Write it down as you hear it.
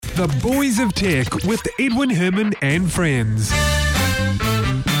The Boys of Tech with Edwin Herman and friends.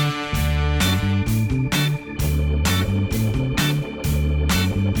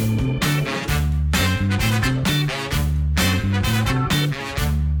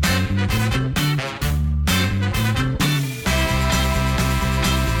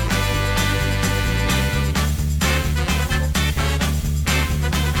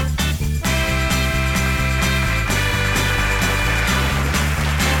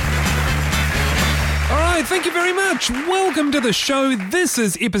 Thank you very much. Welcome to the show. This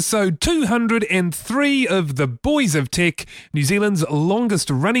is episode 203 of The Boys of Tech, New Zealand's longest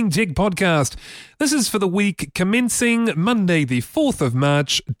running tech podcast. This is for the week commencing Monday, the 4th of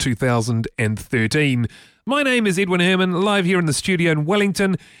March, 2013. My name is Edwin Herman, live here in the studio in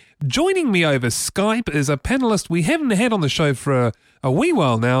Wellington. Joining me over Skype is a panellist we haven't had on the show for a wee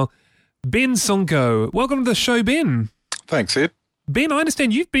while now, Ben Sonko. Welcome to the show, Ben. Thanks, Ed. Ben, I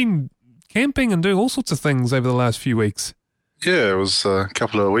understand you've been camping and doing all sorts of things over the last few weeks. Yeah, it was a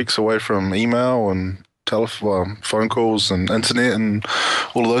couple of weeks away from email and phone calls and internet and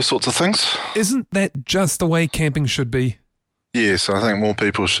all of those sorts of things. Isn't that just the way camping should be? Yes, I think more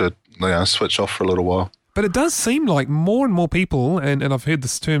people should switch off for a little while. But it does seem like more and more people, and I've heard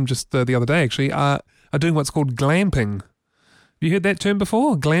this term just the other day actually, are doing what's called glamping. Have you heard that term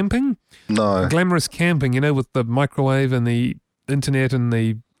before, glamping? No. Glamorous camping, with the microwave and the internet and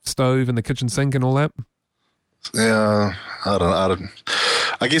the stove and the kitchen sink and all that? Yeah, I don't.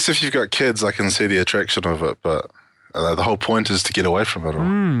 I guess if you've got kids, I can see the attraction of it, but the whole point is to get away from it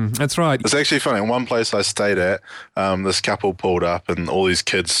all. That's right. It's actually funny. In one place I stayed at, this couple pulled up and all these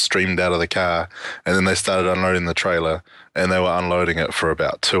kids streamed out of the car, and then they started unloading the trailer, and they were unloading it for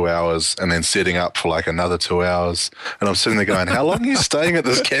about 2 hours and then setting up for like another 2 hours. And I'm sitting there going, how long are you staying at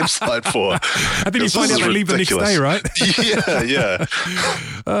this campsite for? I think you find out they leave the next day, right? Yeah.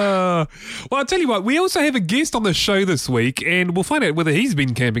 Well, I'll tell you what, we also have a guest on the show this week, and we'll find out whether he's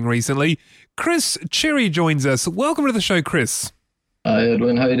been camping recently. Chris Cherry joins us. Welcome to the show, Chris. Hi,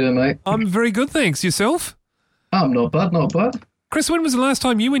 Edwin. How you doing, mate? I'm very good, thanks. Yourself? I'm not bad. Chris, when was the last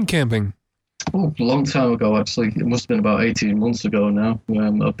time you went camping? Oh, a long time ago, actually. It must have been about 18 months ago now.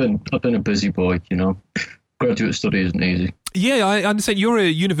 I've been a busy boy, Graduate study isn't easy. Yeah, I understand you're a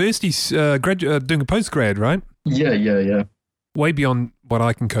university doing a postgrad, right? Yeah. Way beyond what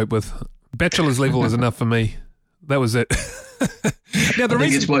I can cope with. Bachelor's level is enough for me. That was it. Now, I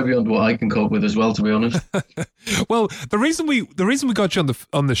think it's way beyond what I can cope with as well, to be honest. Well, the reason we got you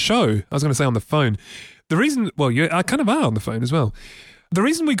on the show, I was going to say on the phone. I kind of are on the phone as well. The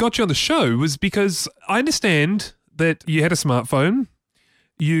reason we got you on the show was because I understand that you had a smartphone,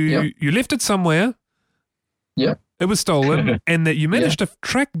 you left it somewhere, yeah, it was stolen, and that you managed to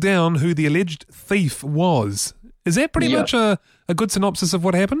track down who the alleged thief was. Is that pretty much a good synopsis of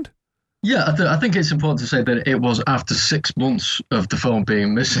what happened? Yeah, I think it's important to say that it was after 6 months of the phone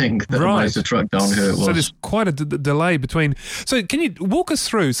being missing that I managed to track down who it was. So there's quite a delay between. So can you walk us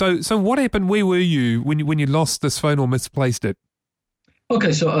through? So what happened? Where were you when you lost this phone or misplaced it?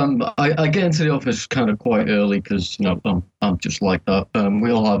 Okay, so I get into the office kind of quite early because I'm just like that.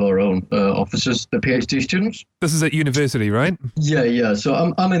 We all have our own offices, the PhD students. This is at university, right? Yeah.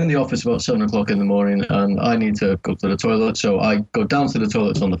 So I'm in the office about 7 o'clock in the morning, and I need to go to the toilet. So I go down to the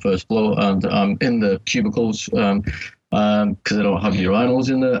toilets on the first floor, and I'm in the cubicles because I don't have urinals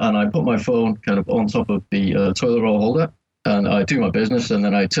in there, and I put my phone kind of on top of the toilet roll holder. And I do my business, and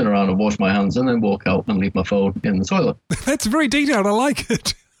then I turn around and wash my hands, and then walk out and leave my phone in the toilet. That's very detailed. I like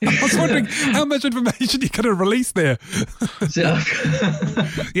it. I was wondering how much information you could have released there.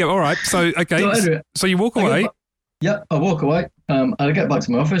 Yeah, all right. So, okay. So, anyway, so you walk away. I walk away. And I get back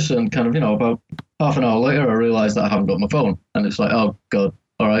to my office, and kind of, about half an hour later, I realise that I haven't got my phone. And it's like, oh, God,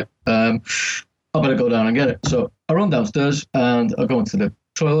 all right. I better go down and get it. So I run downstairs, and I go into the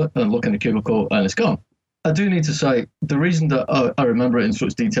toilet and look in the cubicle, and it's gone. I do need to say the reason that I remember it in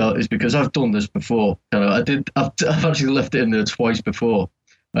such detail is because I've done this before. I've actually left it in there twice before.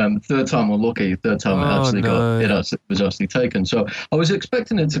 Third time unlucky. Third time it was actually taken. So I was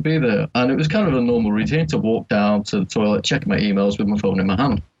expecting it to be there, and it was kind of a normal routine to walk down to the toilet, check my emails with my phone in my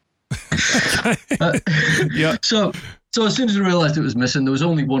hand. Yeah. So as soon as I realised it was missing, there was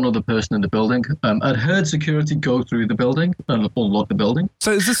only one other person in the building. I'd heard security go through the building and unlock the building.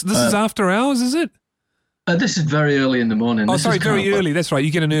 So is this is after hours? Is it? This is very early in the morning. Oh, sorry, very early. That's right. You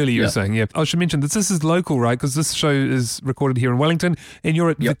get in early, you were saying. Yeah. I should mention that this is local, right? Because this show is recorded here in Wellington, and you're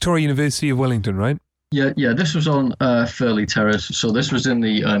at Victoria University of Wellington, right? Yeah. This was on Furley Terrace. So this was in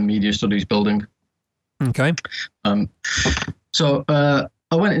the Media Studies building. Okay. So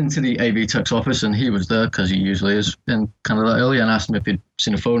I went into the AV tech's office and he was there because he usually is in kind of that early, and asked him if he'd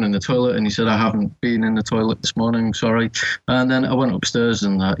seen a phone in the toilet, and he said, I haven't been in the toilet this morning, sorry. And then I went upstairs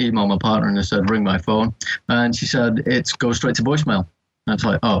and emailed my partner and I said, ring my phone. And she said, it goes straight to voicemail. And it's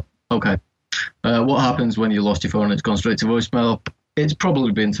like, oh, okay. What happens when you lost your phone and it's gone straight to voicemail? It's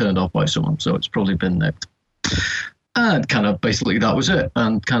probably been turned off by someone, so it's probably been nicked. And kind of basically that was it.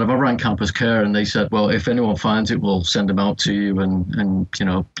 And kind of I rang campus care and they said, well, if anyone finds it, we'll send them out to you and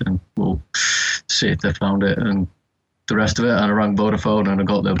we'll see if they found it and the rest of it. And I rang Vodafone and I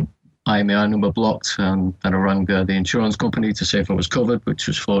got the IMEI number blocked, and then I rang the insurance company to see if I was covered, which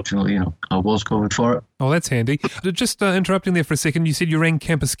was fortunately, I was covered for it. Oh, that's handy. Just interrupting there for a second, you said you rang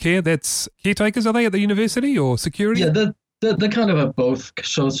campus care. That's caretakers, are they, at the university, or security? Yeah, they're kind of at both.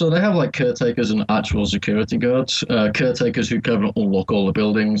 So they have like caretakers and actual security guards. Caretakers who kind of unlock all the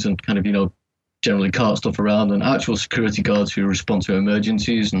buildings and kind of, generally cart stuff around, and actual security guards who respond to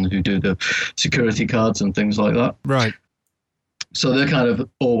emergencies and who do the security cards and things like that. Right. So they're kind of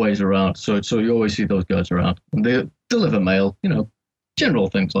always around. So you always see those guys around. And they deliver mail, general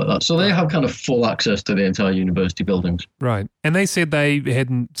things like that. So they have kind of full access to the entire university buildings. Right. And they said they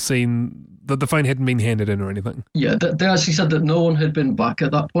hadn't seen that the phone hadn't been handed in or anything. Yeah, they actually said that no one had been back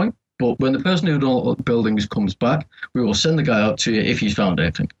at that point. But when the person who unlocked the buildings comes back, we will send the guy out to you if he's found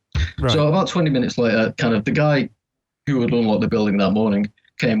anything. Right. So about 20 minutes later, kind of the guy who had unlocked the building that morning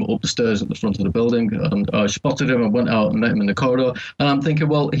came up the stairs at the front of the building, and I spotted him and went out and met him in the corridor. And I'm thinking,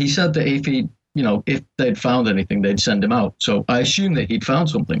 well, he said that if they'd found anything, they'd send him out. So I assumed that he'd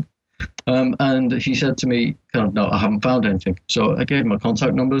found something. And he said to me, no, I haven't found anything. So I gave him my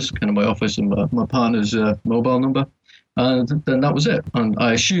contact numbers, kind of my office and my partner's mobile number. And then that was it. And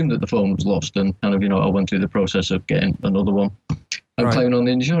I assumed that the phone was lost, and kind of, I went through the process of getting another one and claiming on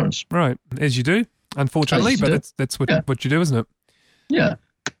the insurance. Right. As you do, unfortunately, but that's what you do, isn't it? Yeah.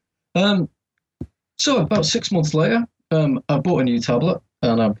 So about 6 months later, I bought a new tablet,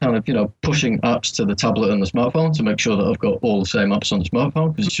 and I'm kind of, pushing apps to the tablet and the smartphone to make sure that I've got all the same apps on the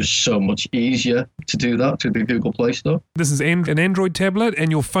smartphone, because it's just so much easier to do that through the Google Play Store. This is an Android tablet, and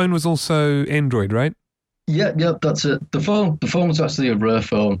your phone was also Android, right? Yeah, that's it. The phone was actually a rare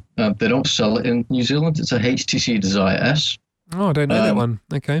phone. They don't sell it in New Zealand. It's a HTC Desire S. Oh, I don't know that one.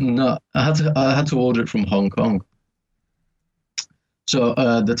 Okay. No, I had to order it from Hong Kong. So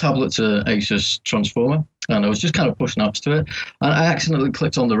the tablet's an Asus Transformer, and I was just kind of pushing apps to it, and I accidentally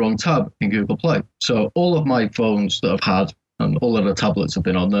clicked on the wrong tab in Google Play. So all of my phones that I've had and all of the tablets have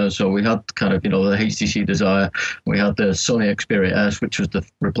been on there. So we had kind of, the HTC Desire, we had the Sony Xperia S, which was the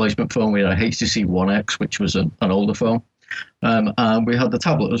replacement phone. We had a HTC One X, which was an older phone, and we had the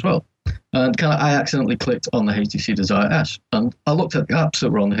tablet as well. And I accidentally clicked on the HTC Desire S, and I looked at the apps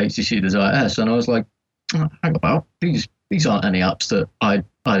that were on the HTC Desire S, and I was like, hang about, these aren't any apps that I'd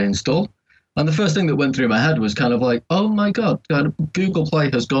installed. And the first thing that went through my head was kind of like, oh my God, Google Play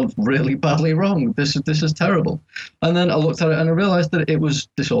has gone really badly wrong. This is terrible. And then I looked at it and I realized that it was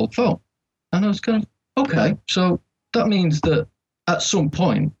this old phone. And I was kind of, okay, so that means that at some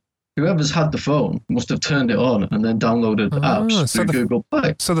point, whoever's had the phone must have turned it on and then downloaded apps through Google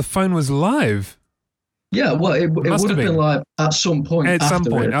Play. So the phone was live? Yeah, well, it would have been live at some point. At some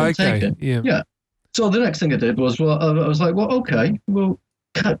point, okay. Taken. Yeah. So the next thing I did was, I was like, well, okay, well,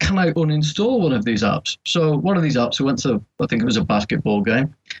 can I uninstall one of these apps? So one of these apps, I went to, I think it was a basketball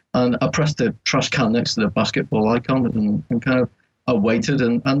game, and I pressed the trash can next to the basketball icon and kind of, I waited,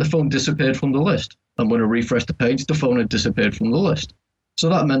 and the phone disappeared from the list. And when I refreshed the page, the phone had disappeared from the list. So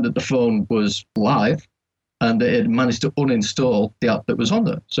that meant that the phone was live, and it managed to uninstall the app that was on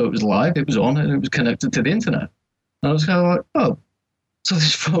there. So it was live, it was on, and it was connected to the internet. And I was kind of like, oh, so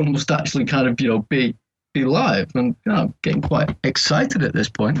this phone must actually kind of, be live. And I'm getting quite excited at this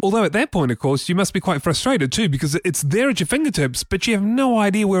point. Although at that point, of course, you must be quite frustrated too, because it's there at your fingertips, but you have no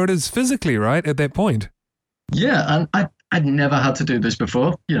idea where it is physically, right, at that point. Yeah, and I'd never had to do this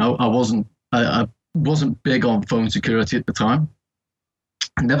before. I wasn't big on phone security at the time.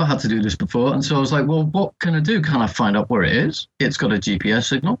 I never had to do this before. And so I was like, well, what can I do? Can I find out where it is? It's got a GPS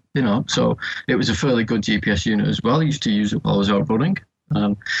signal, so it was a fairly good GPS unit as well. I used to use it while I was out running.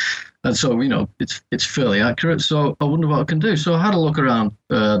 And so, it's fairly accurate. So I wonder what I can do. So I had a look around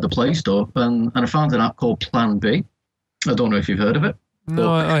the Play Store, and I found an app called Plan B. I don't know if you've heard of it.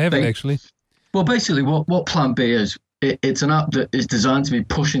 No, I haven't actually. Well, basically what Plan B is, it's an app that is designed to be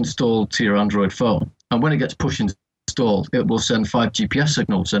push installed to your Android phone. And when it gets push installed, it will send 5 GPS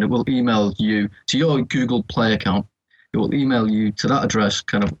signals, and it will email you to your Google Play account. It will email you to that address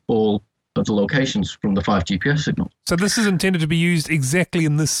kind of all of the locations from the 5 GPS signals. So this is intended to be used exactly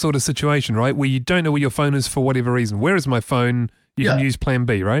in this sort of situation, right? Where you don't know where your phone is for whatever reason. Where is my phone? you can use Plan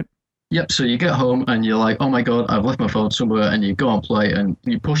B, right? Yep. So you get home and you're like, oh my God, I've left my phone somewhere, and you go on Play and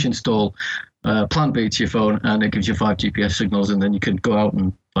you push install Plan B to your phone, and it gives you 5 GPS signals, and then you can go out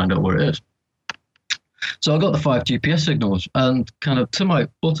and find out where it is. So I got the 5 GPS signals, and kind of to my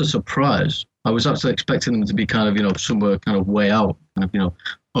utter surprise, I was actually expecting them to be kind of, somewhere kind of way out, kind of,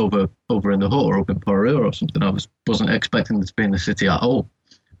 over in the hut or up in Portrush or something. I wasn't expecting them to be in the city at all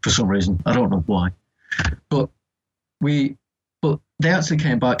for some reason. I don't know why. But they actually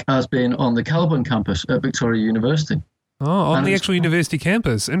came back as being on the Calburn campus at Victoria University. Oh, on the actual university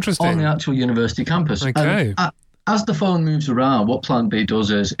campus. Interesting. On the actual university campus. Okay. And as the phone moves around, what Plan B does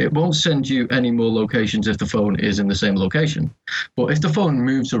is it won't send you any more locations if the phone is in the same location. But if the phone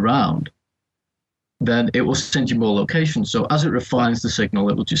moves around, then it will send you more locations. So as it refines the signal,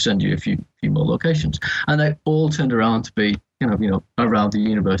 it will just send you a few more locations. And they all turned around to be, around the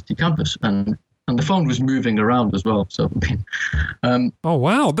university campus. And the phone was moving around as well. So, oh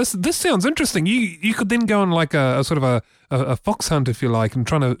wow, this sounds interesting. You could then go on like a sort of a fox hunt, if you like, and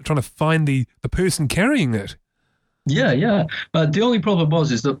trying to find the person carrying it. Yeah. The only problem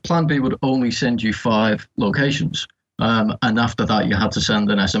is that Plan B would only send you 5 locations. And after that, you had to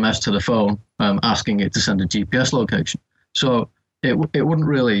send an SMS to the phone asking it to send a GPS location. So it wouldn't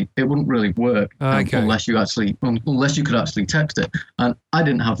really work unless you could actually text it. And I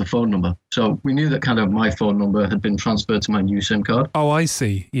didn't have the phone number, so we knew that kind of my phone number had been transferred to my new SIM card. Oh, I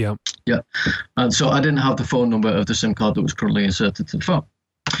see. Yeah. And so I didn't have the phone number of the SIM card that was currently inserted to the phone.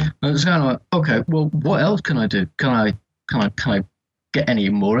 And it's kind of like, okay, well, what else can I do? Can I get any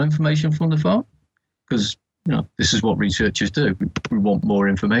more information from the phone? Because this is what researchers do. We want more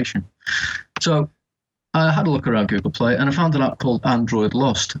information. So I had a look around Google Play, and I found an app called Android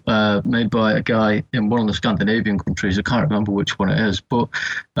Lost, made by a guy in one of the Scandinavian countries. I can't remember which one it is, but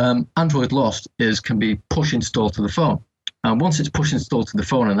Android Lost can be push installed to the phone. And once it's push installed to the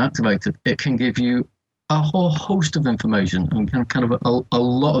phone and activated, it can give you a whole host of information, and kind of a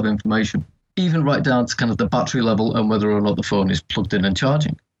lot of information, even right down to kind of the battery level and whether or not the phone is plugged in and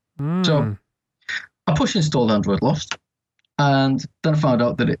charging. So I push installed Android Lost, and then I found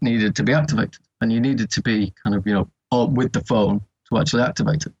out that it needed to be activated, and you needed to be kind of, with the phone to actually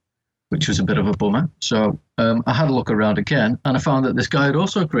activate it, which was a bit of a bummer. So I had a look around again, and I found that this guy had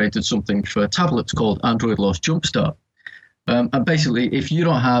also created something for tablets called Android Lost Jumpstart. And basically, if you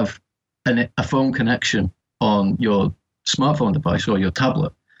don't have a phone connection on your smartphone device or your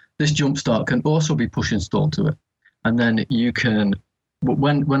tablet, this Jumpstart can also be push installed to it. And then you can,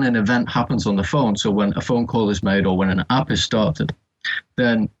 when an event happens on the phone, so when a phone call is made or when an app is started,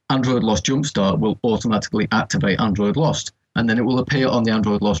 then Android Lost Jumpstart will automatically activate Android Lost. And then it will appear on the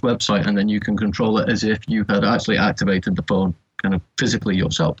Android Lost website, and then you can control it as if you had actually activated the phone kind of physically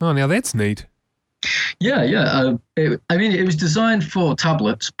yourself. Oh, now that's neat. Yeah. It was designed for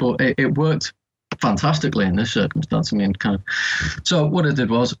tablets, but it worked fantastically in this circumstance. So what I did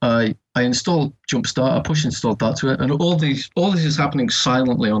was I installed Jumpstart, I push installed that to it, and all this is happening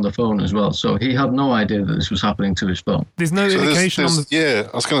silently on the phone as well. So he had no idea that this was happening to his phone. There's no indication on the... Yeah,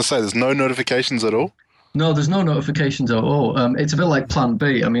 I was going to say, there's no notifications at all? No, there's no notifications at all. It's a bit like Plan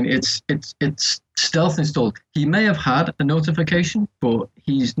B. I mean, it's stealth installed. He may have had a notification, but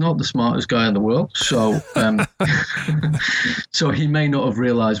he's not the smartest guy in the world, so so he may not have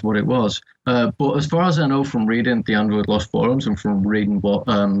realized what it was. But as far as I know from reading the Android Lost forums and from reading what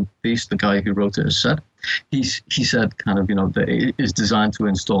Beast, the guy who wrote it, has said, he said kind of, that it is designed to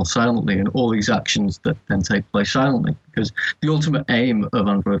install silently, and all these actions that then take place silently, because the ultimate aim of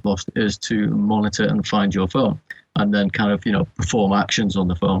Android Lost is to monitor and find your phone, and then kind of, perform actions on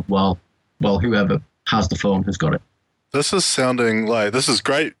the phone while whoever has the phone has got it. This is sounding like, this is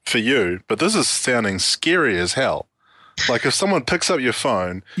great for you, but this is sounding scary as hell. Like if someone picks up your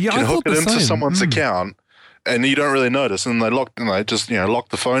phone, can hook it into someone's account, and you don't really notice, and they just lock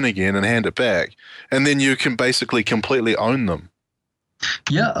the phone again and hand it back, and then you can basically completely own them.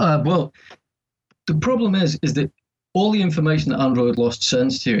 Yeah, well, the problem is that all the information that Android Lost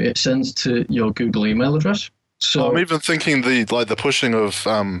sends to you, it sends to your Google email address. So I'm even thinking the pushing of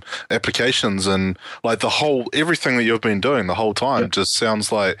applications and like everything that you've been doing the whole time just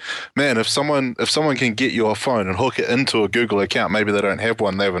sounds like, man, if someone can get your phone and hook it into a Google account, maybe they don't have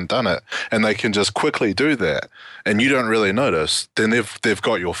one, they haven't done it, and they can just quickly do that, and you don't really notice, then they've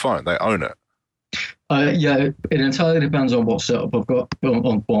got your phone, they own it. It entirely depends on what setup I've got,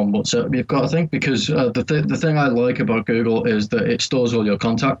 on what setup you've got, I think, because the thing I like about Google is that it stores all your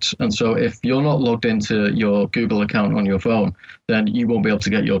contacts, and so if you're not logged into your Google account on your phone, then you won't be able to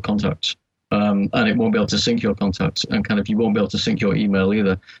get your contacts, and it won't be able to sync your contacts, and kind of you won't be able to sync your email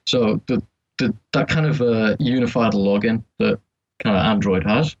either. So that kind of unified login that kind of Android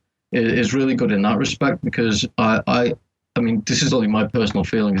has is really good in that respect, because I mean, this is only my personal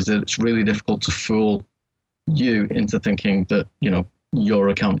feeling, is that it's really difficult to fool you into thinking that, your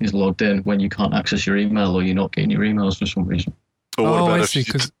account is logged in when you can't access your email or you're not getting your emails for some reason. Or what about I see,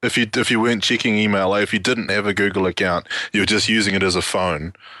 if you weren't checking email, like if you didn't have a Google account, you were just using it as a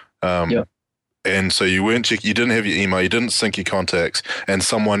phone. Yeah. And so you didn't have your email, you didn't sync your contacts, and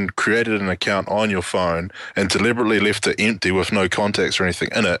someone created an account on your phone and deliberately left it empty with no contacts or anything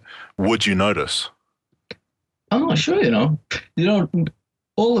in it, would you notice? I'm not sure,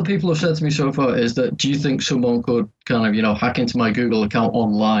 all the people have said to me so far is that, do you think someone could kind of, hack into my Google account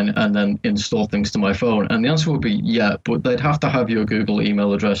online and then install things to my phone? And the answer would be yeah, but they'd have to have your Google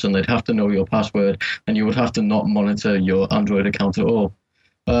email address and they'd have to know your password, and you would have to not monitor your Android account at all.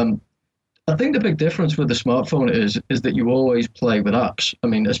 I think the big difference with the smartphone is that you always play with apps. I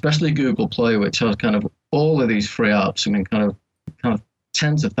mean, especially Google Play, which has kind of all of these free apps. I mean, kind of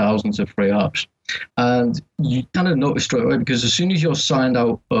tens of thousands of free apps. And you kind of notice straight away, because as soon as you're signed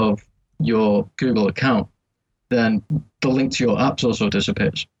out of your Google account, then the link to your apps also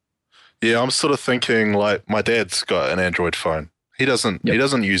disappears. Yeah, I'm sort of thinking like my dad's got an Android phone. He doesn't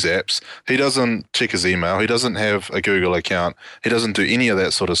use apps. He doesn't check his email. He doesn't have a Google account. He doesn't do any of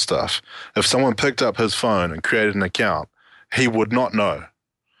that sort of stuff. If someone picked up his phone and created an account, he would not know.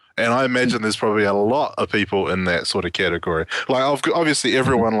 And I imagine there's probably a lot of people in that sort of category. Like, obviously,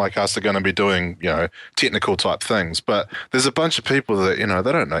 everyone like us are going to be doing, technical type things. But there's a bunch of people that,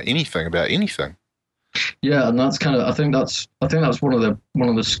 they don't know anything about anything. Yeah, and that's kind of, I think that's one of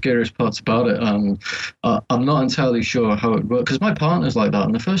the scariest parts about it. I'm not entirely sure how it works, because my partner's like that,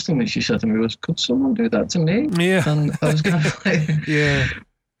 and the first thing that she said to me was, "Could someone do that to me?" Yeah, and I was kind of like, yeah.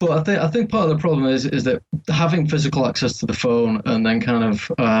 But I think part of the problem is that having physical access to the phone and then kind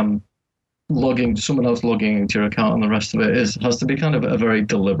of someone else logging into your account and the rest of it has to be kind of a very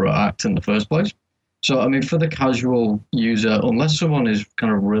deliberate act in the first place. So I mean, for the casual user, unless someone is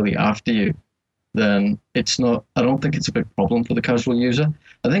kind of really after you, then it's not, I don't think it's a big problem for the casual user.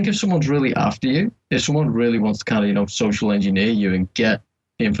 I think if someone's really after you, if someone really wants to kind of, social engineer you and get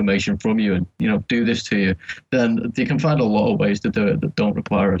information from you and, do this to you, then they can find a lot of ways to do it that don't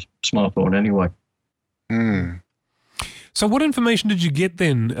require a smartphone anyway. So what information did you get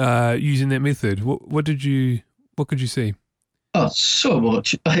then using that method? What could you see? Oh, so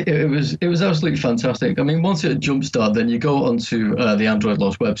much. It was absolutely fantastic. I mean, once it jumpstart, then you go onto the Android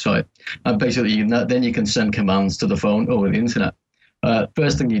Lost website, and basically then you can send commands to the phone over the internet.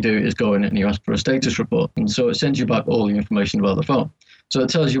 First thing you do is go in and you ask for a status report, and so it sends you back all the information about the phone. So it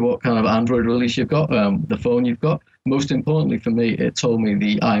tells you what kind of Android release you've got, the phone you've got. Most importantly for me, it told me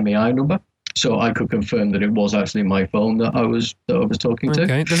the IMEI number, so I could confirm that it was actually my phone that I was talking to.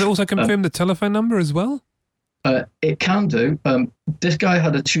 Okay. Does it also confirm the telephone number as well? It can do. This guy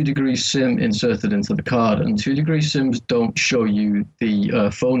had a 2-degree SIM inserted into the card, and 2-degree SIMs don't show you the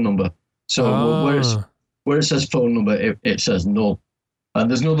phone number. So where it says phone number, it says null. And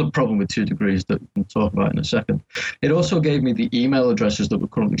there's another problem with 2 degrees that we can talk about in a second. It also gave me the email addresses that were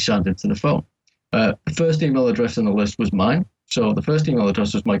currently signed into the phone. The first email address in the list was mine. So the first email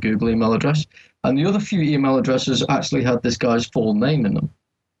address was my Google email address. And the other few email addresses actually had this guy's full name in them.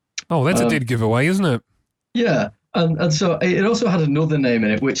 Oh, that's a dead giveaway, isn't it? Yeah. And so it also had another name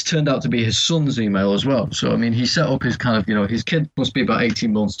in it, which turned out to be his son's email as well. So, I mean, he set up his kind of, his kid must be about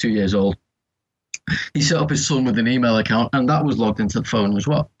 18 months, 2 years old. He set up his son with an email account, and that was logged into the phone as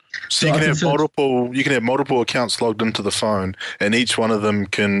well. So you can have multiple accounts logged into the phone, and each one of them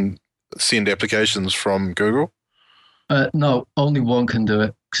can send applications from Google? No, only one can do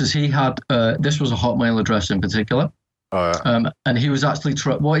it, because he had, this was a Hotmail address in particular. Oh, yeah. And he was actually,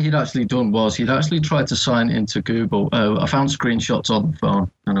 what he'd actually done was he'd actually tried to sign into Google. I found screenshots on the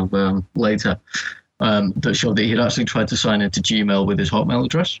phone kind of later that showed that he'd actually tried to sign into Gmail with his Hotmail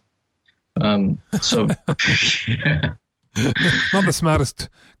address. So, yeah. Not the smartest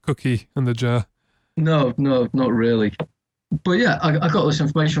cookie in the jar. No, not really. But yeah, I got this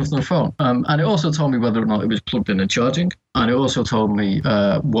information from the phone, and it also told me whether or not it was plugged in and charging, and it also told me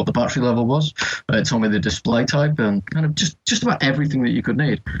what the battery level was. It told me the display type and kind of just about everything that you could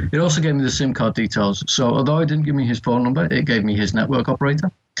need. It also gave me the SIM card details. So although it didn't give me his phone number, it gave me his network operator,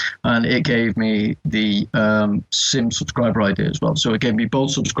 and it gave me the SIM subscriber ID as well. So it gave me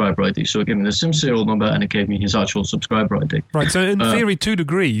both subscriber IDs. So it gave me the SIM serial number, and it gave me his actual subscriber ID. Right. So in theory, 2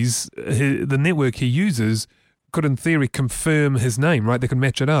 degrees, the network he uses could in theory confirm his name, right? They could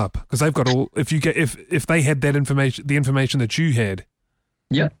match it up because they've got all. If they had that information, the information that you had.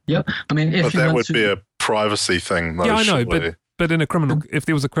 Yep. I mean, but that would be a privacy thing, though. Yeah, I know, but in a criminal, if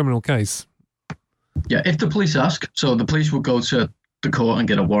there was a criminal case. Yeah, if the police ask, so the police would go to the court and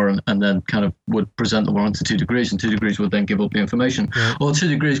get a warrant and then kind of would present the warrant to 2 degrees, and 2 degrees would then give up the information. Right. Or 2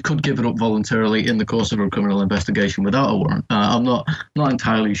 degrees could give it up voluntarily in the course of a criminal investigation without a warrant. I'm not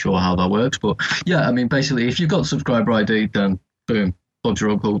entirely sure how that works, but yeah, I mean, basically, if you've got subscriber ID, then boom, Bob's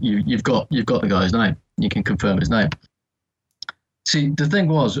your uncle. You've got the guy's name. You can confirm his name. See, the thing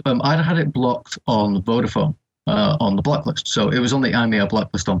was, I'd had it blocked on Vodafone. On the blacklist. So it was on the IMEI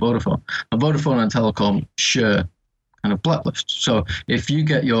blacklist on Vodafone. And Vodafone and Telecom share kind of blacklist. So if you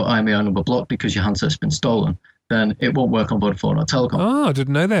get your IMEI number blocked because your handset's been stolen, then it won't work on Vodafone or Telecom. Oh, I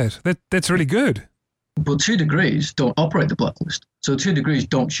didn't know that. That's really good. But 2 degrees don't operate the blacklist. So 2 degrees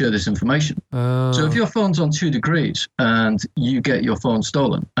don't share this information. So if your phone's on 2 degrees and you get your phone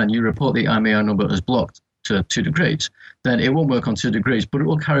stolen and you report the IMEI number as blocked to 2 degrees, then it won't work on 2 degrees, but it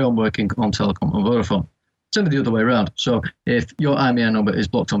will carry on working on Telecom and Vodafone. Same with the other way around. So if your IMEI number is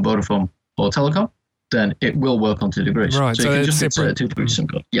blocked on Vodafone or Telecom, then it will work on 2 degrees. Right, so you can just insert a 2 degree SIM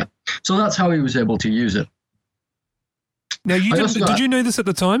card. Yeah. So that's how he was able to use it. Now, did you know this at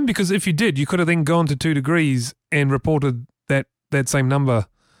the time? Because if you did, you could have then gone to 2 degrees and reported that same number.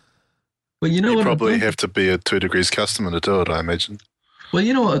 Well, you know what? You probably have to be a 2 degrees customer to do it, I imagine. Well,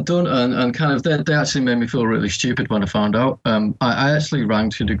 you know what I've done, and kind of they actually made me feel really stupid when I found out. I actually rang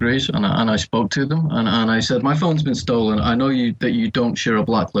 2 degrees and I spoke to them and I said, my phone's been stolen. I know that you don't share a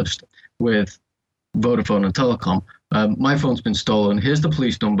blacklist with Vodafone and Telecom. My phone's been stolen. Here's the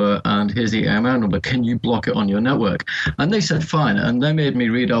police number and here's the AMR number. Can you block it on your network? And they said fine. And they made me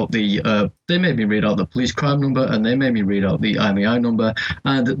read out the police crime number and they made me read out the IMEI number.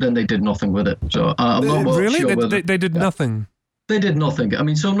 And then they did nothing with it. So I'm not really sure whether they did nothing. They did nothing. I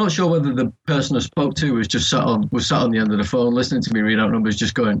mean, so I'm not sure whether the person I spoke to was just sat on the end of the phone, listening to me read out numbers,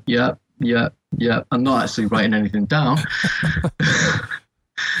 just going, yeah, and not actually writing anything down.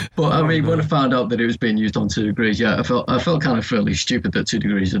 But I mean, when I found out that it was being used on 2 degrees, I felt kind of fairly stupid that 2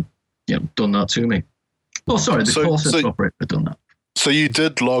 degrees had done that to me. Well, sorry, the call center operator had done that. So you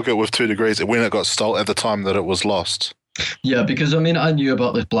did log it with 2 degrees when it got stolen at the time that it was lost? Yeah, because I mean, I knew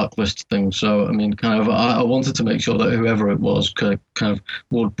about this blacklist thing, so I mean, kind of, I wanted to make sure that whoever it was kind of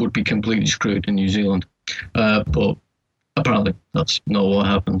would be completely screwed in New Zealand. But apparently, that's not what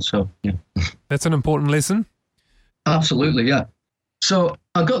happened. So yeah, that's an important lesson. Absolutely, yeah. So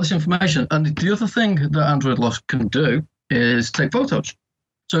I got this information, and the other thing that Android Lost can do is take photos.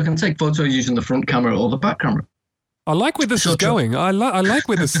 So it can take photos using the front camera or the back camera. I like where this is going. I like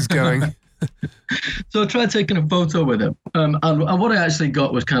where this is going. So I tried taking a photo with it, and what I actually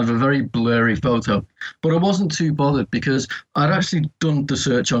got was kind of a very blurry photo, but I wasn't too bothered because I'd actually done the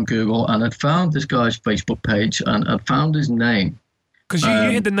search on Google and I'd found this guy's Facebook page and I'd found his name. Because you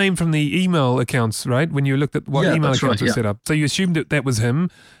had the name from the email accounts, right? When you looked at what email accounts were set up. So you assumed that was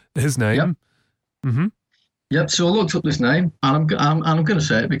his name. Yep. Mm-hmm. Yep. So I looked up this name, and I'm going to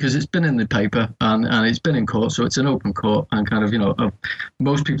say it because it's been in the paper and it's been in court, so it's an open court, and kind of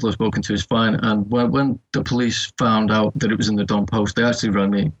most people I've spoken to is fine. And when the police found out that it was in the Don Post, they actually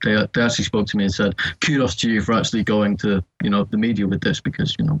rang me. They actually spoke to me and said, "Kudos to you for actually going to the media with this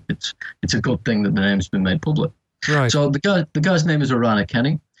because it's a good thing that the name's been made public." Right. So the guy's name is Arana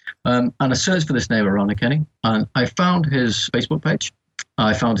Kenny, and I searched for this name Arana Kenny, and I found his Facebook page.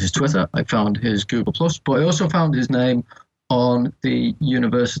 I found his Twitter, I found his Google+, but I also found his name on the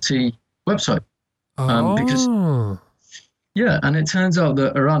university website. Because and it turns out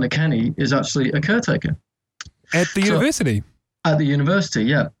that Arana Kenny is actually a caretaker. At the university? At the university,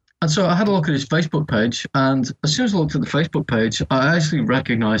 yeah. And so I had a look at his Facebook page, and as soon as I looked at the Facebook page, I actually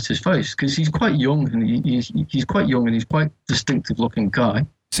recognised his face because he's quite young, and he's quite young, and he's quite distinctive-looking guy.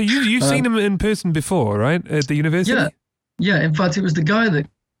 So you've seen him in person before, right, at the university? Yeah. Yeah, in fact, it was the guy that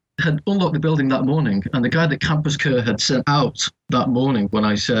had unlocked the building that morning and the guy that Campus Care had sent out that morning when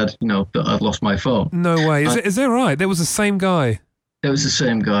I said, that I'd lost my phone. No way. Is that right? That was the same guy? It was the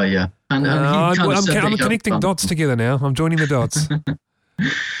same guy, yeah. And I'm connecting dots together now. I'm joining the dots.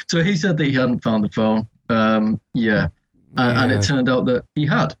 So he said that he hadn't found the phone. And it turned out that he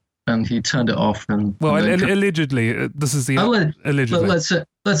had. And he turned it off. Allegedly. This is the allegedly.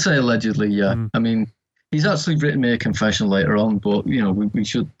 Let's say allegedly, yeah. I mean, he's actually written me a confession later on, but we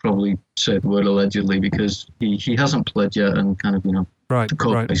should probably say the word allegedly because he hasn't pled yet, and kind of the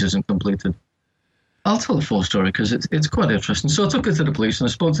court case isn't completed. I'll tell the full story because it's quite interesting. So I took it to the police and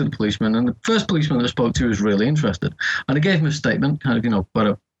I spoke to the policeman, and the first policeman that I spoke to was really interested, and I gave him a statement, kind of quite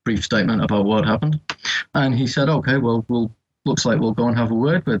a brief statement about what happened, and he said, "Okay, well, looks like we'll go and have a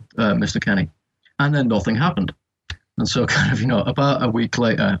word with Mr. Kenny," and then nothing happened, and so kind of about a week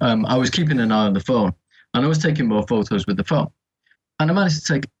later, I was keeping an eye on the phone. And I was taking more photos with the phone. And I managed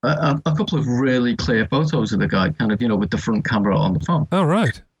to take a couple of really clear photos of the guy, kind of, with the front camera on the phone. Oh,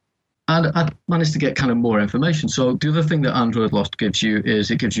 right. And I managed to get kind of more information. So the other thing that Android Lost gives you is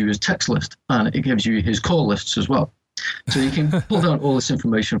it gives you his text list and it gives you his call lists as well. So you can pull down all this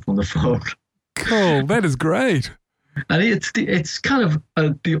information from the phone. Cool. That is great. And it's kind of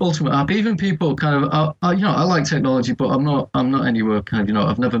the ultimate app. Even people kind of, I like technology, but I'm not anywhere kind of,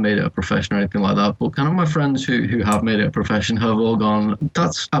 I've never made it a profession or anything like that. But kind of my friends who have made it a profession have all gone,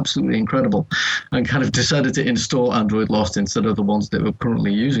 that's absolutely incredible, and kind of decided to install Android Lost instead of the ones that we're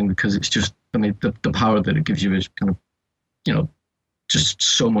currently using, because it's just, the power that it gives you is kind of, just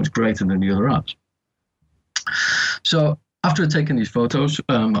so much greater than the other apps. So after I'd taken these photos,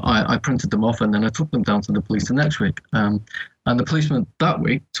 I printed them off and then I took them down to the police the next week. And the policeman that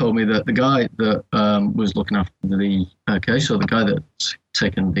week told me that the guy that was looking after the case, so the guy that's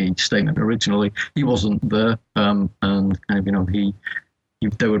taken the statement originally, he wasn't there. And kind of,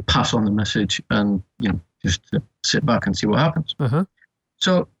 they would pass on the message and, just to sit back and see what happens. Uh-huh.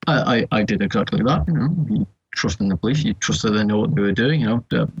 So I did exactly that. You trust in the police, you trust that they know what they were doing,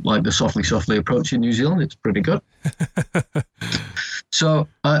 like the softly approach in New Zealand, it's pretty good. So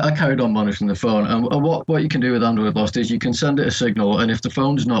I carried on monitoring the phone, and what you can do with Android Lost is you can send it a signal, and if the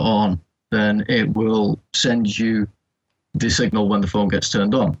phone's not on, then it will send you the signal when the phone gets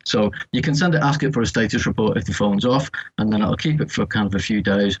turned on. So you can ask it for a status report if the phone's off, and then it'll keep it for kind of a few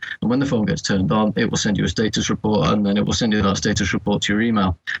days. And when the phone gets turned on, it will send you a status report, and then it will send you that status report to your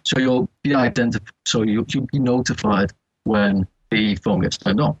email. So you'll be you'll be notified when the phone gets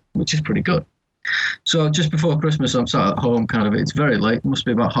turned on, which is pretty good. So just before Christmas, I'm sat at home, kind of, it's very late, it must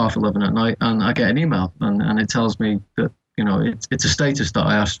be about 11:30 at night, and I get an email, and it tells me that, it's a status that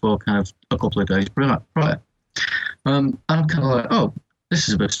I asked for kind of a couple of days prior. And I'm kind of like, oh, this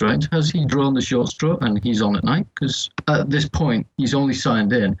is a bit strange. Has he drawn the short straw and he's on at night? Because at this point, he's only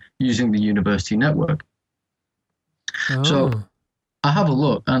signed in using the university network. Oh. So I have a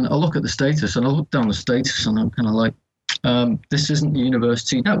look, and I look at the status, and I look down the status, and I'm kind of like, this isn't the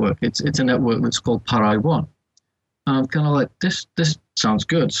university network. It's a network that's called Parai 1. And I'm kind of like, this sounds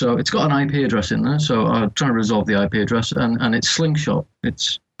good. So it's got an IP address in there. So I'm trying to resolve the IP address, and it's Slingshot.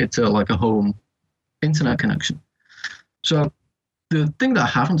 It's like a home internet connection. So the thing that I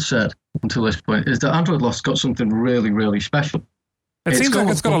haven't said until this point is that Android Lost got something really, really special. It seems like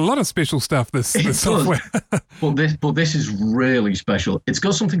it's got a lot of special stuff, this software. but this is really special. It's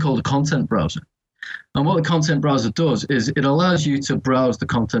got something called a content browser. And what the content browser does is it allows you to browse the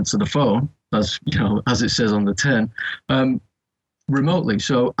contents of the phone, as it says on the tin, remotely.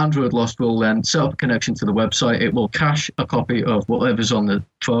 So Android Lost will then set up a connection to the website. It will cache a copy of whatever's on the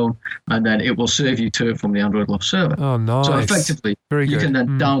phone, and then it will save you to it from the Android Lost server. Oh, nice. So effectively, you can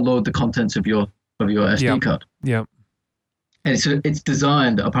then download the contents of your SD card. Yeah. And it's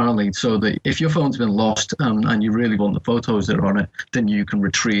designed apparently so that if your phone's been lost and you really want the photos that are on it, then you can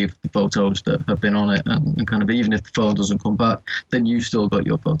retrieve the photos that have been on it, and kind of, even if the phone doesn't come back, then you've still got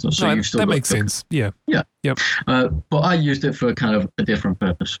your photos. So you've still that got makes sense. Yeah. Yeah. Yep. But I used it for kind of a different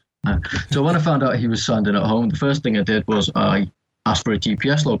purpose. So when I found out he was signed in at home, the first thing I did was I asked for a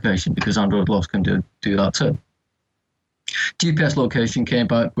GPS location, because Android Lost can do that too. GPS location came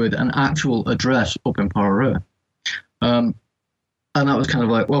back with an actual address up in Pororua. And that was kind of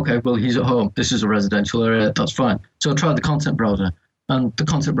like, okay, well, he's at home. This is a residential area. That's fine. So I tried the content browser, and the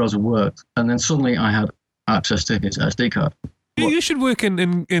content browser worked. And then suddenly I had access to his SD card. You should work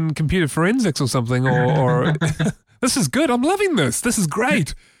in computer forensics or something, or this is good. I'm loving this. This is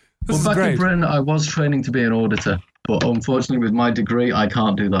great. Back in Britain, I was training to be an auditor. But unfortunately, with my degree, I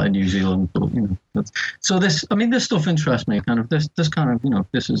can't do that in New Zealand. But, so this stuff interests me. Kind of this kind of,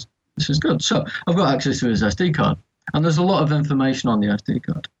 this is good. So I've got access to his SD card. And there's a lot of information on the SD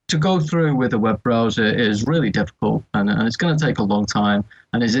card. To go through with a web browser is really difficult, and it's going to take a long time,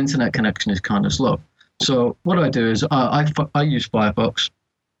 and his internet connection is kind of slow. So what I do is I use Firefox,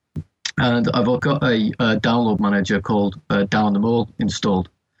 and I've got a download manager called Down the Mall installed.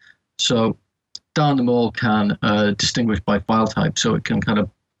 So Down the Mall can distinguish by file type, so it can kind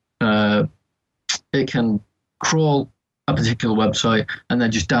of it can crawl a particular website and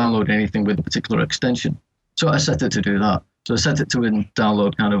then just download anything with a particular extension. So I set it to do that. So I set it to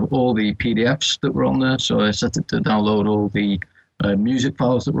download kind of all the PDFs that were on there. So I set it to download all the music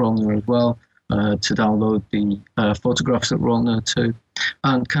files that were on there as well, to download the photographs that were on there too,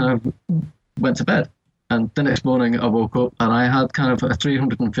 and kind of went to bed. And the next morning I woke up and I had kind of a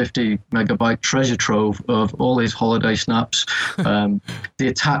 350 megabyte treasure trove of all his holiday snaps, the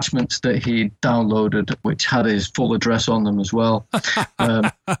attachments that he downloaded, which had his full address on them as well.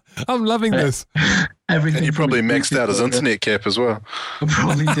 I'm loving this. everything. And you from probably his maxed out his Bluetooth internet cap as well. I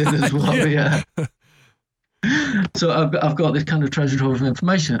probably did as well, yeah. So I've got this kind of treasure trove of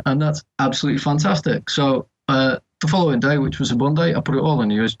information, and that's absolutely fantastic. So the following day, which was a Monday, I put it all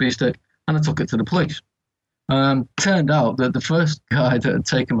in a USB stick and I took it to the police. Turned out that the first guy that had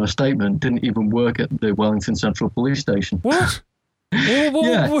taken my statement didn't even work at the Wellington Central Police Station. What?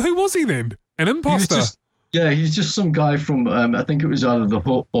 Yeah. Who was he then? An imposter? He's just some guy from, I think it was either the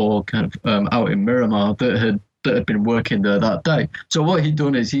Hut or kind of out in Miramar that had been working there that day. So what he'd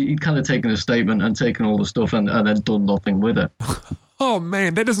done is he'd kind of taken a statement and taken all the stuff and then done nothing with it. Oh,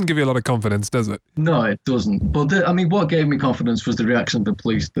 man, that doesn't give you a lot of confidence, does it? No, it doesn't. But, what gave me confidence was the reaction of the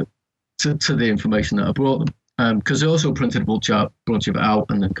police to the information that I brought them. Because they also printed a bunch of it out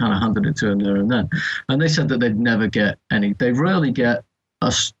and then kind of handed it to him there and then. And they said that they rarely get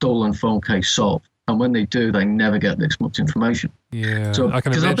a stolen phone case solved. And when they do, they never get this much information. Yeah, so, I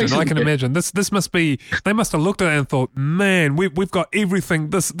can imagine. This must be. They must have looked at it and thought, "Man, we've got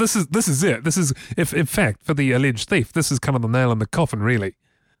everything. This is it. This is, if in fact, for the alleged thief, this is kind of the nail in the coffin, really."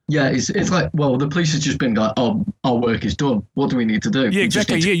 Yeah, it's like, well, the police has just been like, "Oh, our work is done. What do we need to do?" Yeah,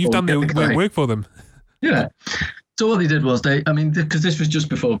 exactly. Yeah, you've done their work for them. Yeah. So what they did was because this was just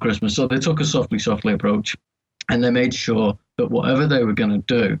before Christmas, so they took a softly approach, and they made sure that whatever they were going to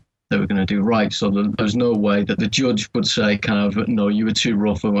do, they were going to do right. So there's no way that the judge would say kind of, no, you were too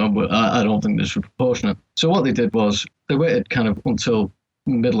rough and I don't think this was proportionate. So what they did was they waited kind of until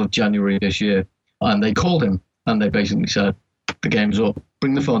middle of January this year, and they called him and they basically said, the game's up,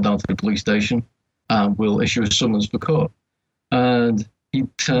 bring the phone down to the police station and we'll issue a summons for court. And he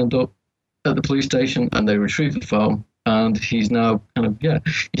turned up at the police station and they retrieved the phone, and he's now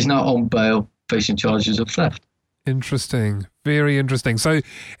on bail facing charges of theft. Interesting. Very interesting. So,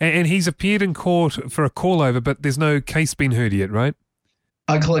 and he's appeared in court for a call over, but there's no case been heard yet, right?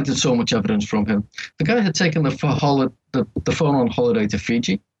 I collected so much evidence from him. The guy had taken the phone on holiday to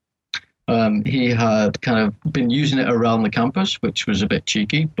Fiji. He had kind of been using it around the campus, which was a bit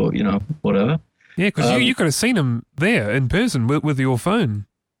cheeky, but, whatever. Yeah, because you could have seen him there in person with your phone.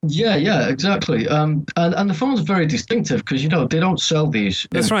 Yeah, exactly. And the phone's very distinctive because, they don't sell these.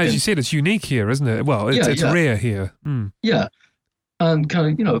 That's right. As you said, it's unique here, isn't it? Well, it's rare here. Mm. Yeah. And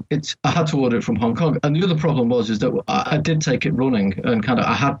kind of, I had to order it from Hong Kong. And the other problem is that I did take it running and kind of,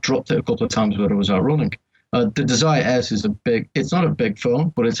 I had dropped it a couple of times when I was out running. The Desire S is it's not a big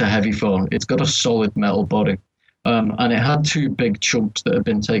phone, but it's a heavy phone. It's got a solid metal body. And it had two big chunks that had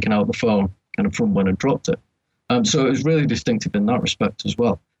been taken out of the phone kind of from when I dropped it. So it was really distinctive in that respect as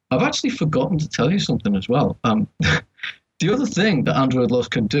well. I've actually forgotten to tell you something as well. The other thing that Android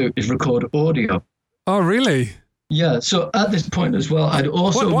Lost can do is record audio. Oh, really? Yeah. So at this point as well, I'd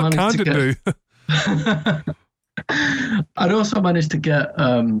also what can't it do? I'd also managed to get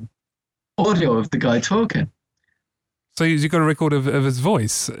audio of the guy talking. So you've got a record of his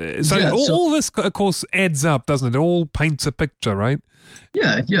voice. All this, of course, adds up, doesn't it? It all paints a picture, right?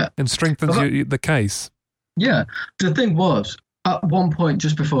 Yeah. And strengthens the case. Yeah. The thing was, at one point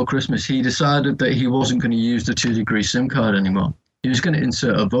just before Christmas, he decided that he wasn't going to use the 2-degree SIM card anymore. He was going to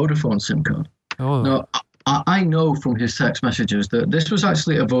insert a Vodafone SIM card. Oh. Now, I know from his text messages that this was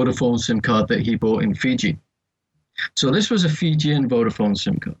actually a Vodafone SIM card that he bought in Fiji. So this was a Fijian Vodafone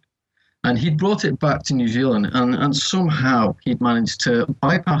SIM card. And he'd brought it back to New Zealand, and somehow he'd managed to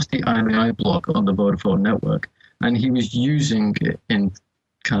bypass the IMEI block on the Vodafone network, and he was using it on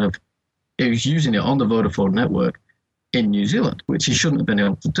the Vodafone network in New Zealand, which he shouldn't have been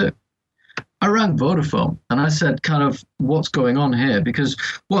able to do. I rang Vodafone and I said, kind of, what's going on here? Because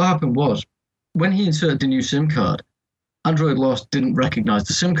what happened was, when he inserted the new SIM card, Android Lost didn't recognize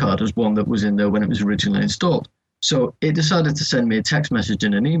the SIM card as one that was in there when it was originally installed. So it decided to send me a text message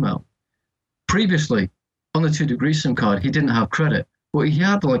and an email. Previously, on the 2-degree SIM card, he didn't have credit, but he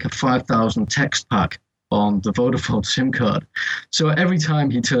had like a 5,000 text pack on the Vodafone SIM card. So every time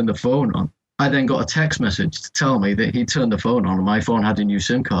he turned the phone on, I then got a text message to tell me that he turned the phone on and my phone had a new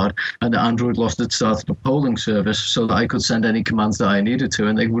SIM card, and that Android Lost had started a polling service so that I could send any commands that I needed to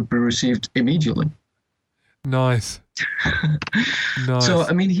and they would be received immediately. Nice. Nice. So,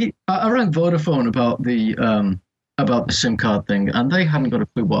 I mean, I rang Vodafone about the SIM card thing, and they hadn't got a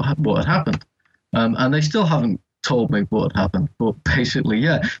clue what had happened. And they still haven't told me what had happened. But basically,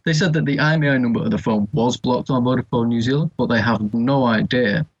 yeah, they said that the IMEI number of the phone was blocked on Vodafone New Zealand, but they have no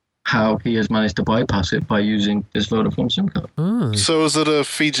idea how he has managed to bypass it by using this Vodafone SIM card. Oh. So is it a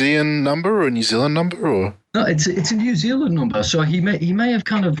Fijian number or a New Zealand number, or? No, it's a New Zealand number. So he may have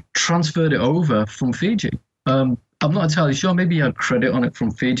kind of transferred it over from Fiji. I'm not entirely sure. Maybe you had credit on it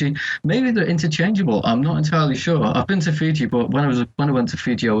from Fiji. Maybe they're interchangeable. I'm not entirely sure. I've been to Fiji, but when I went to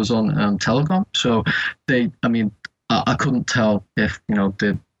Fiji, I was on telecom. So I couldn't tell if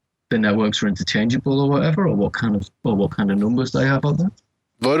the networks are interchangeable or whatever, or what kind of numbers they have out there.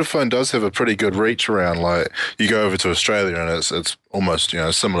 Vodafone does have a pretty good reach around. Like, you go over to Australia and it's almost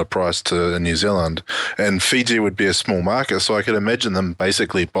similar price to New Zealand, and Fiji would be a small market, so I could imagine them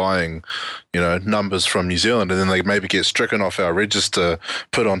basically buying numbers from New Zealand, and then they maybe get stricken off our register,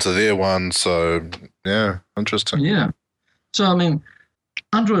 put onto their one. So yeah, interesting. Yeah. So I mean,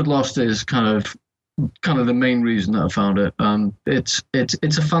 Android Lost is kind of the main reason that I found it.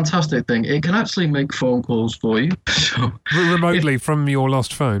 It's a fantastic thing. It can actually make phone calls for you. So remotely from your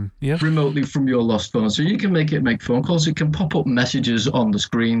lost phone, yeah? Remotely from your lost phone. So you can make phone calls. It can pop up messages on the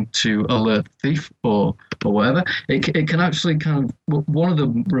screen to alert the thief or whatever. It can actually one of the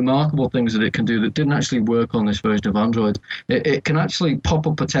remarkable things that it can do that didn't actually work on this version of Android, it can actually pop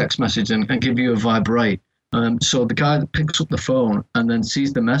up a text message and give you a vibrate. So the guy that picks up the phone and then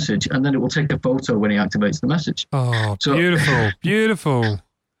sees the message, and then it will take a photo when he activates the message. Oh, so, beautiful.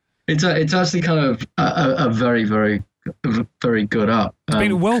 It's actually kind of a very, very, very good app. It's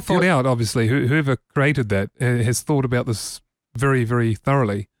been well thought out, obviously. Whoever created that has thought about this very, very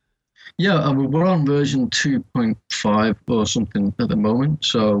thoroughly. Yeah, we're on version 2.5 or something at the moment.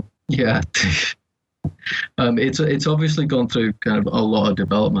 So, yeah. It's obviously gone through kind of a lot of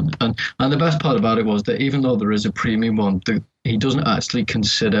development, and the best part about it was that even though there is a premium one, he doesn't actually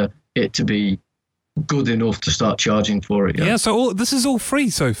consider it to be good enough to start charging for it yet. Yeah, so this is all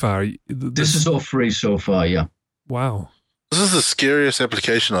free so far. This is all free so far, yeah. Wow. This is the scariest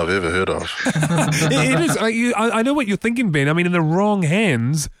application I've ever heard of. It is. I know what you're thinking, Ben. I mean, in the wrong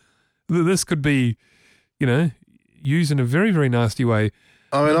hands, this could be, used in a very, very nasty way.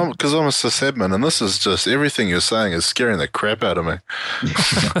 I mean, because I'm a sysadmin, and this is just, everything you're saying is scaring the crap out of me.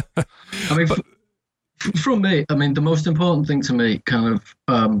 I mean, from me, the most important thing to me, kind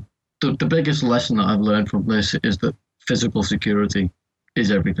of, the biggest lesson that I've learned from this is that physical security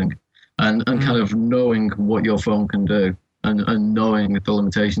is everything. And kind of knowing what your phone can do and knowing the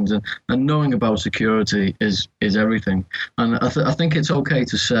limitations and knowing about security is everything. And I think it's okay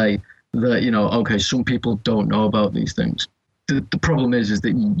to say that, some people don't know about these things. The problem is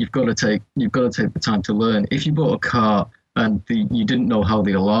that you've got to take the time to learn. If you bought a car and you didn't know how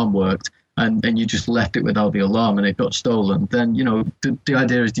the alarm worked and you just left it without the alarm and it got stolen, then the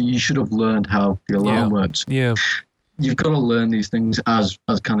idea is that you should have learned how the alarm works. Yeah, you've got to learn these things as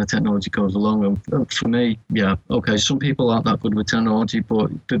kind of technology goes along. And for me, some people aren't that good with technology, but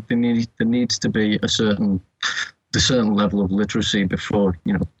there needs to be a certain level of literacy before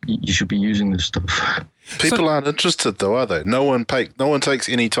you should be using this stuff. People aren't interested, though, are they? No one takes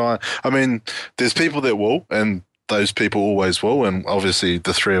any time. I mean, there's people that will, and those people always will, and obviously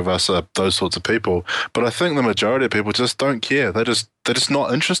the three of us are those sorts of people. But I think the majority of people just don't care. They're just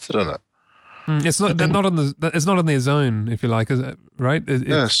not interested in it. It's not. They're not on the. It's not on their zone, if you like, is it? Right?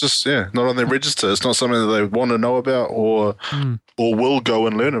 It's just not on their register. It's not something that they want to know about or will go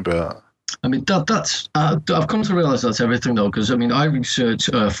and learn about. I mean, that's I've come to realize that's everything, though, because I research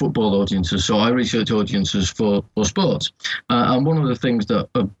football audiences, so I research audiences for sports, and one of the things that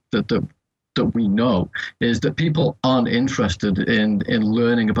we know is that people aren't interested in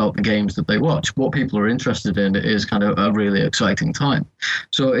learning about the games that they watch. What people are interested in is kind of a really exciting time.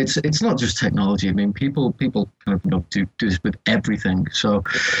 So it's not just technology. I mean, people kind of do this with everything. So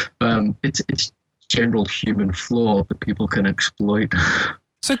it's general human flaw that people can exploit.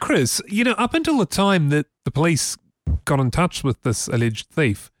 So, Chris, up until the time that the police got in touch with this alleged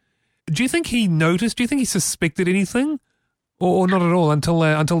thief, do you think he noticed? Do you think he suspected anything? Or not at all until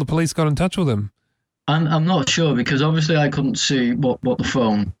the police got in touch with him? I'm not sure, because obviously I couldn't see what the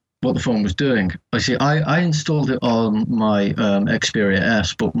phone was doing. I installed it on my Xperia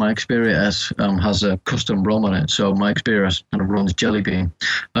S, but my Xperia S has a custom ROM on it, so my Xperia S kind of runs Jelly Bean,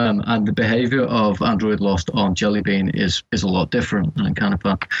 and the behavior of Android Lost on Jelly Bean is a lot different, and it kind of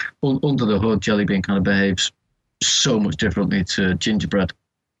under the hood, Jelly Bean kind of behaves so much differently to Gingerbread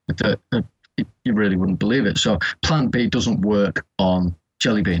that you really wouldn't believe it. So Plan B doesn't work on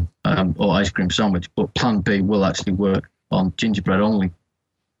Jelly Bean or Ice Cream Sandwich, but Plan B will actually work on Gingerbread only.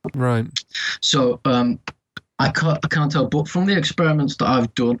 Right. So I can't tell, but from the experiments that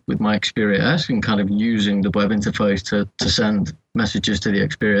I've done with my Xperia S and kind of using the web interface to send messages to the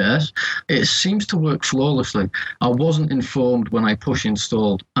Xperia S, it seems to work flawlessly. I wasn't informed when I push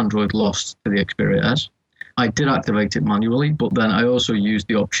installed Android Lost to the Xperia S. I did activate it manually, but then I also used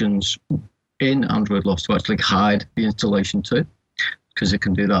the options in Android Lost to actually hide the installation too, because it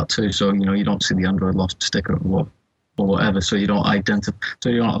can do that too. So, you don't see the Android Lost sticker or whatever, so you don't so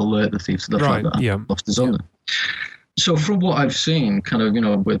you don't alert the thief to the fact that lost is on there. So from what I've seen, kind of,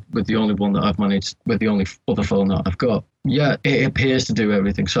 with the only one that I've managed, with the only other phone that I've got, it appears to do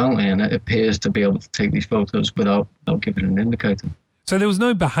everything silently, and it appears to be able to take these photos without giving an indicator. So there was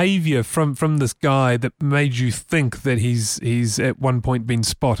no behaviour from this guy that made you think that he's at one point been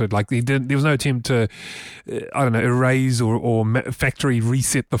spotted. Like there was no attempt to, erase or factory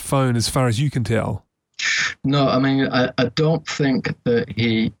reset the phone, as far as you can tell. No, I mean, I don't think that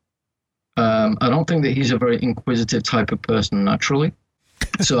he. I don't think that he's a very inquisitive type of person naturally.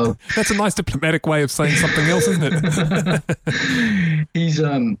 So that's a nice diplomatic way of saying something else, isn't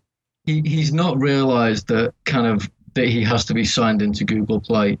it? He's not realised that he has to be signed into Google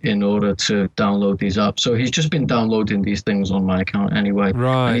Play in order to download these apps. So he's just been downloading these things on my account anyway.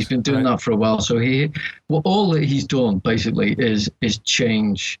 Right. And he's been doing that for a while. So all that he's done basically is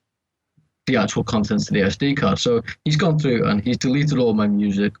change the actual contents of the SD card. So he's gone through and he's deleted all my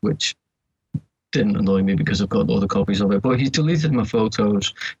music, which didn't annoy me because I've got all the copies of it. But he's deleted my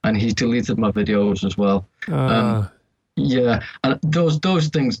photos and he's deleted my videos as well. Yeah, and those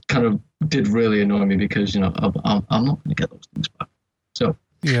things kind of did really annoy me because I'm not going to get those things back. So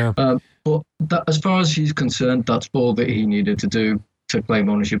yeah, but as far as he's concerned, that's all that he needed to do to claim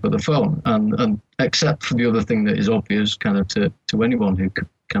ownership of the phone, and except for the other thing that is obvious, kind of to anyone who could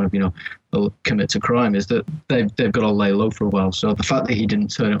kind of commits a crime, is that they've got to lay low for a while. So the fact that he didn't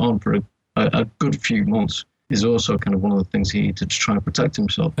turn it on for a good few months is also kind of one of the things he did to try and protect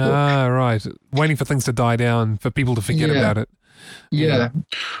himself. Right. Waiting for things to die down, for people to forget about it. Yeah.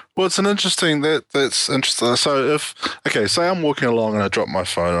 Well, it's that's interesting. So say I'm walking along and I drop my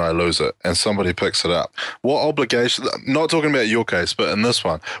phone and I lose it and somebody picks it up. What obligation, not talking about your case, but in this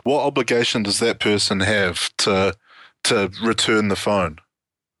one, what obligation does that person have to return the phone?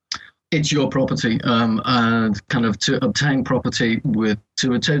 It's your property, and kind of to obtain property like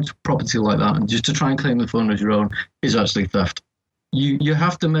that, and just to try and claim the phone as your own is actually theft. You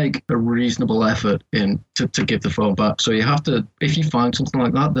have to make a reasonable effort to give the phone back. So you have to, if you find something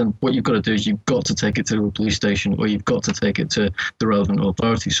like that, then what you've got to do is you've got to take it to a police station, or you've got to take it to the relevant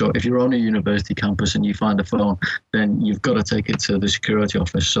authority. So if you're on a university campus and you find a phone, then you've got to take it to the security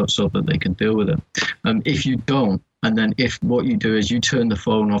office so that they can deal with it. If you don't, and then if what you do is you turn the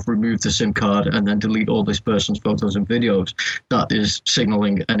phone off, remove the SIM card, and then delete all this person's photos and videos, that is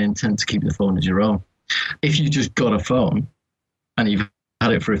signaling an intent to keep the phone as your own. If you just got a phone and you've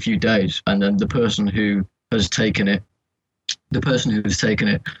had it for a few days, and then the person who has taken it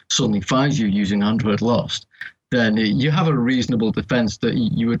suddenly finds you using Android Lost, then you have a reasonable defense that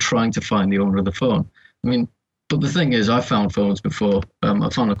you were trying to find the owner of the phone. I mean, but the thing is, I've found phones before.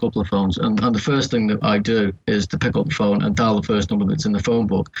 I've found a couple of phones, and the first thing that I do is to pick up the phone and dial the first number that's in the phone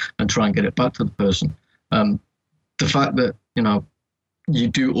book and try and get it back to the person. The fact that, you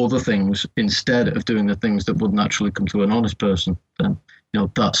do other things instead of doing the things that would naturally come to an honest person, then,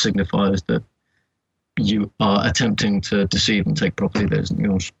 that signifies that you are attempting to deceive and take property that isn't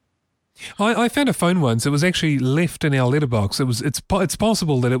yours. I found a phone once. It was actually left in our letterbox. It's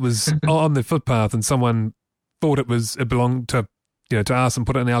possible that it was on the footpath and someone thought it belonged to us and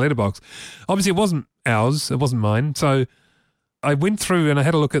put it in our letterbox. Obviously, it wasn't ours. It wasn't mine. So I went through and I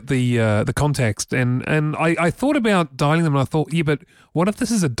had a look at the context, and I thought about dialing them, and I thought, but what if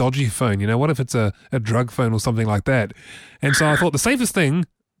this is a dodgy phone? What if it's a drug phone or something like that? And so I thought the safest thing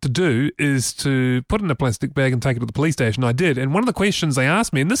to do is to put it in a plastic bag and take it to the police station. I did, and one of the questions they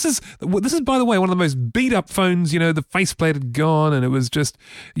asked me, and this is by the way one of the most beat up phones. The faceplate had gone, and it was just,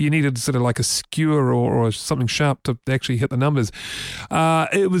 you needed sort of like a skewer or something sharp to actually hit the numbers.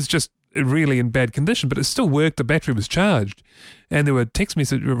 It was just really in bad condition, but it still worked. The battery was charged, and there were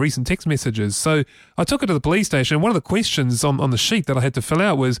recent text messages. So I took it to the police station, and one of the questions on the sheet that I had to fill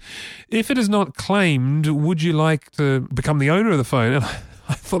out was, if it is not claimed, would you like to become the owner of the phone? And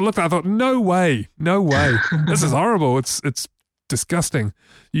I thought, no way. This is horrible. It's disgusting.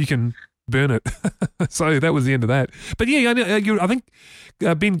 You can burn it. So that was the end of that. But yeah, I think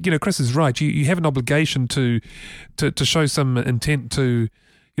Ben, Chris is right. You have an obligation to show some intent to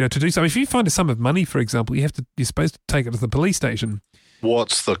do something. If you find a sum of money, for example, you're supposed to take it to the police station.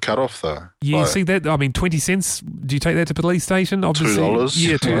 What's the cutoff though? Yeah, see that? 20 cents. Do you take that to the police station? Obviously,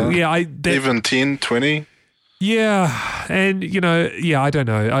 $2. Yeah. Even 10, 20. Yeah, and I don't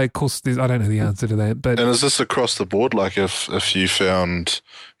know. I don't know the answer to that. But and is this across the board? Like if you found,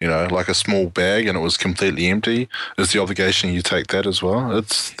 like a small bag and it was completely empty, is the obligation you take that as well?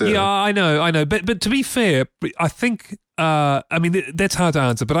 Yeah, I know. But to be fair, I think that's hard to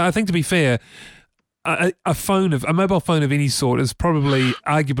answer. But I think to be fair, a mobile phone of any sort is probably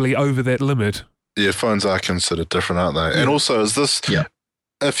arguably over that limit. Yeah, phones are considered different, aren't they? Yeah. And also, is this Yeah.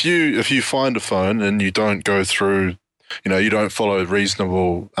 if you find a phone and you don't go through, you don't follow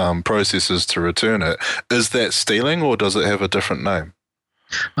reasonable processes to return it, is that stealing or does it have a different name?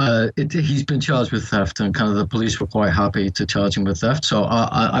 He's been charged with theft, and kind of the police were quite happy to charge him with theft. So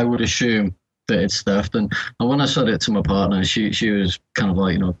I would assume that it's theft. And when I said it to my partner, she was kind of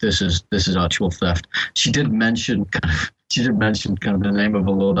like, this is actual theft. She did mention kind of the name of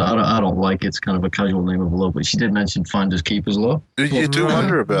a law that I don't like. It's kind of a casual name of a law, but she did mention finders keepers law. You do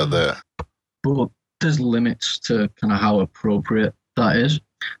wonder about that. But there's limits to kind of how appropriate that is.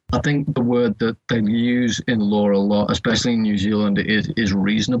 I think the word that they use in law a lot, especially in New Zealand, is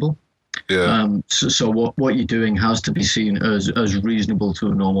reasonable. Yeah. So what you're doing has to be seen as reasonable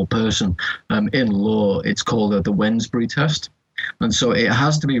to a normal person. In law, it's called the Wednesbury test. And so it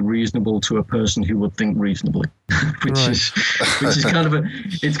has to be reasonable to a person who would think reasonably, which is kind of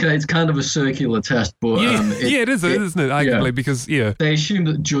it's kind of a circular test, but it is, isn't it? Arguably, because they assume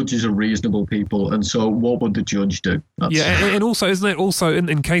that judges are reasonable people, and so what would the judge do? And also, isn't it also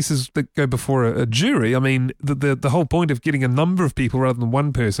in cases that go before a jury? I mean, the whole point of getting a number of people rather than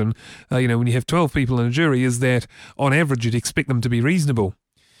one person, when you have 12 people in a jury, is that on average you'd expect them to be reasonable.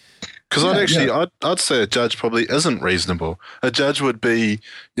 Because I'd say a judge probably isn't reasonable. A judge would be,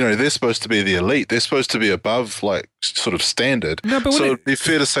 they're supposed to be the elite. They're supposed to be above, like, sort of standard. No, but so it'd be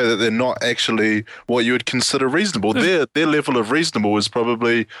fair to say that they're not actually what you would consider reasonable. Their level of reasonable is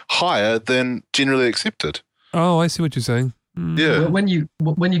probably higher than generally accepted. Oh, I see what you're saying. Yeah. When you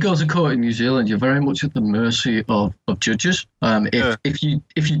go to court in New Zealand, you're very much at the mercy of judges. If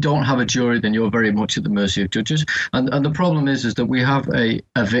you don't have a jury, then you're very much at the mercy of judges. And the problem is that we have a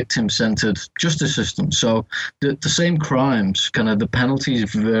victim-centered justice system. So the same crimes, kind of the penalties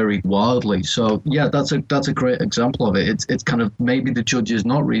vary wildly. So yeah, that's a great example of it. It's kind of maybe the judge is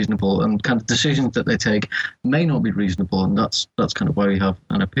not reasonable, and kind of decisions that they take may not be reasonable, and that's kind of why we have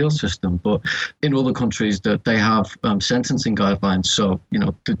an appeal system. But in other countries, that they have sentencing guidelines, so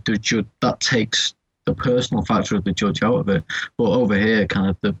the judge, that takes the personal factor of the judge out of it. But over here,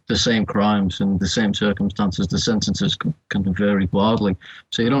 kind of the same crimes and the same circumstances, the sentences can vary wildly,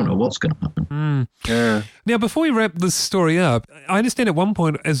 so you don't know what's going to happen. Yeah. Now, before we wrap this story up, I understand at one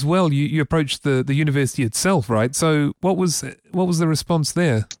point as well you approached the university itself, right? So what was the response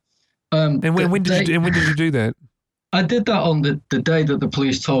there? And when did you do that? I did that on the day that the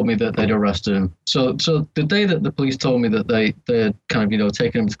police told me that they'd arrested him. So the day that the police told me that they had kind of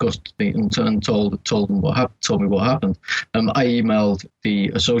taken him to custody and told me what happened. I emailed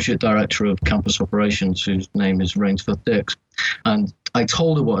the associate director of campus operations, whose name is Rainsford Dix, and I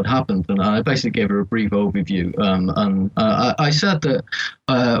told her what had happened, and I basically gave her a brief overview. I said that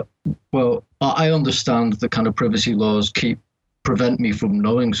I understand the kind of privacy laws prevent me from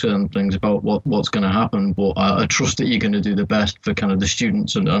knowing certain things about what's going to happen, but I trust that you're going to do the best for kind of the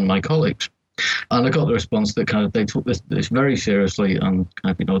students and my colleagues. And I got the response that kind of they took this very seriously, and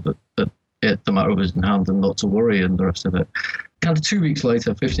kind of that the matter was in hand and not to worry and the rest of it. Kind of 2 weeks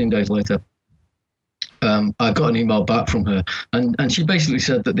later, 15 days later, I got an email back from her, and she basically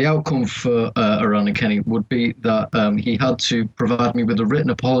said that the outcome for Iran and Kenny would be that he had to provide me with a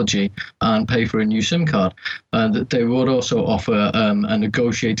written apology and pay for a new SIM card, and that they would also offer a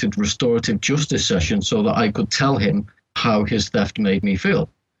negotiated restorative justice session so that I could tell him how his theft made me feel.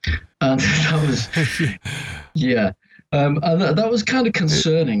 And that was, yeah. And that was kind of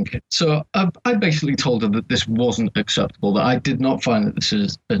concerning. So I basically told her that this wasn't acceptable, that I did not find that this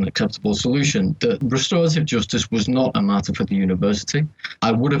is an acceptable solution, that restorative justice was not a matter for the university.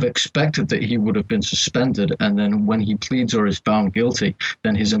 I would have expected that he would have been suspended, and then when he pleads or is found guilty,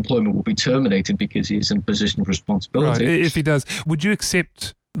 then his employment will be terminated because he is in a position of responsibility. Right, if he does. Would you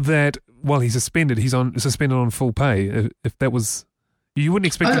accept that while he's suspended, he's suspended on full pay, if that was... You wouldn't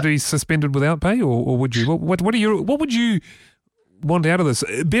expect him to be suspended without pay, or would you? What would you want out of this?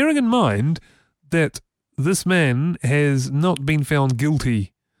 Bearing in mind that this man has not been found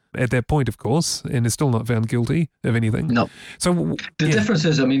guilty at that point, of course, and is still not found guilty of anything. No. So the difference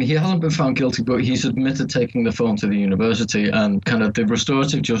is, I mean, he hasn't been found guilty, but he's admitted taking the phone to the university, and kind of the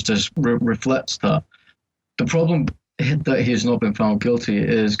restorative justice reflects that. The problem that he has not been found guilty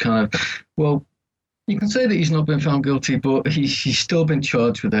is kind of, well, you can say that he's not been found guilty, but he's still been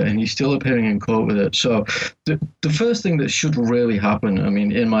charged with it, and he's still appearing in court with it. So the first thing that should really happen, I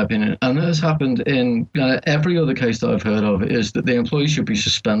mean, in my opinion, and it has happened in every other case that I've heard of, is that the employee should be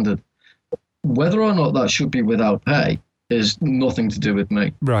suspended. Whether or not that should be without pay is nothing to do with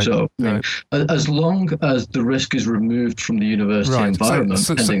me. Right. So right. As long as the risk is removed from the university environment,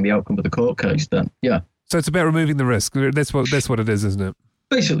 pending the outcome of the court case, then yeah. So it's about removing the risk. That's what it is, isn't it?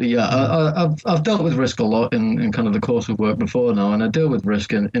 Basically, yeah. I've dealt with risk a lot in kind of the course of work before now, and I deal with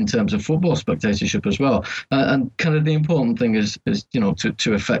risk in terms of football spectatorship as well. And kind of the important thing is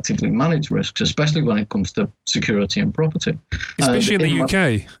to effectively manage risks, especially when it comes to security and property. Especially in the UK,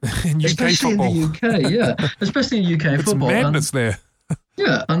 in UK football. In the UK, yeah, especially in UK it's football. It's madness there.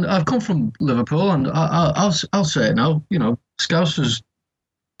 Yeah, and I've come from Liverpool, and I'll say it now. Scousers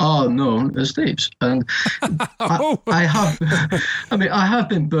are known as thieves, and I have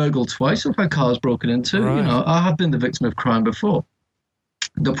been burgled twice. I've had cars broken into. Right. I have been the victim of crime before.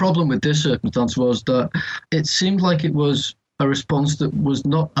 The problem with this circumstance was that it seemed like it was a response that was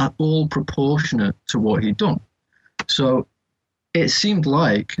not at all proportionate to what he'd done. So it seemed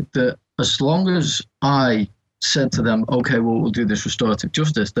like that as long as I said to them, okay, well, we'll do this restorative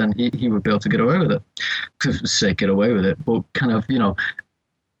justice, then he would be able to get away with it. To say get away with it, but kind of,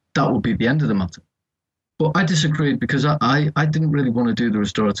 that would be the end of the matter. But I disagreed because I didn't really want to do the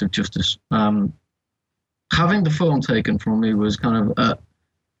restorative justice. Having the phone taken from me was kind of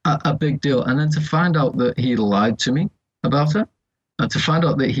a big deal. And then to find out that he lied to me about it, and to find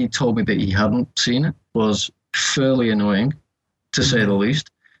out that he told me that he hadn't seen it was fairly annoying, to say the least.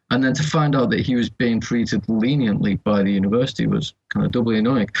 And then to find out that he was being treated leniently by the university was kind of doubly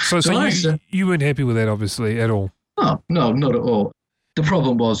annoying. So you weren't happy with that, obviously, at all? No, not at all. The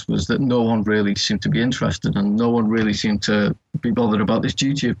problem was that no one really seemed to be interested, and no one really seemed to be bothered about this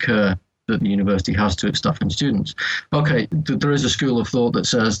duty of care that the university has to its staff and students. Okay, there is a school of thought that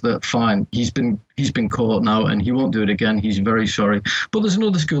says that fine, he's been caught now and he won't do it again. He's very sorry. But there's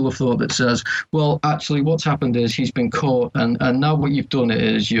another school of thought that says, well, actually, what's happened is he's been caught, and now what you've done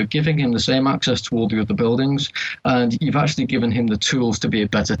is you're giving him the same access to all the other buildings, and you've actually given him the tools to be a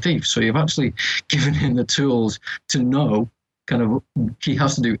better thief. So you've actually given him the tools to know kind of he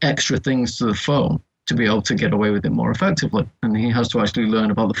has to do extra things to the phone to be able to get away with it more effectively. And he has to actually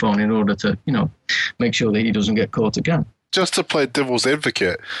learn about the phone in order to, make sure that he doesn't get caught again. Just to play devil's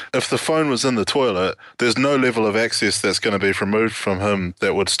advocate, if the phone was in the toilet, there's no level of access that's going to be removed from him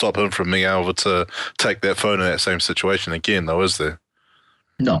that would stop him from being able to take that phone in that same situation again, though, is there?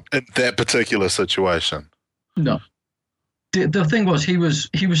 No. In that particular situation? No. The thing was, he was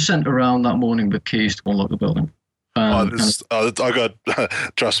sent around that morning with keys to unlock the building. Trust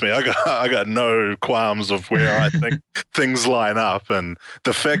me, I got no qualms of where I think things line up, and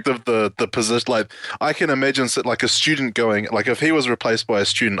the fact of the position. Like, I can imagine like a student going, like if he was replaced by a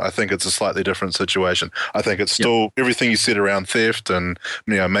student, I think it's a slightly different situation. I think it's still everything you said around theft and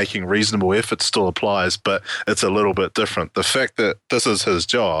making reasonable efforts still applies, but it's a little bit different. The fact that this is his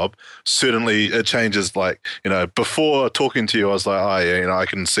job, certainly it changes. Like, before talking to you, I was like, oh yeah, I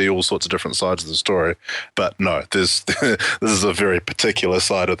can see all sorts of different sides of the story, but no. This is a very particular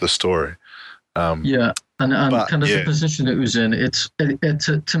side of the story. And kind of the position it was in, it's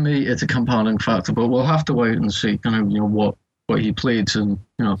to me, it's a compounding factor, but we'll have to wait and see kind of, what he pleads and,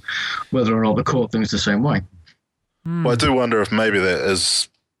 whether or not the court thinks the same way. Well, I do wonder if maybe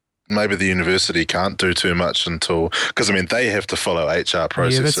maybe the university can't do too much because they have to follow HR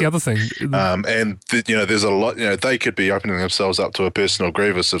processes. Yeah, that's the other thing. And there's a lot. They could be opening themselves up to a personal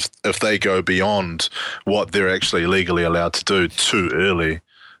grievance if they go beyond what they're actually legally allowed to do too early.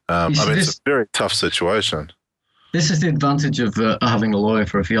 It's a very tough situation. This is the advantage of having a lawyer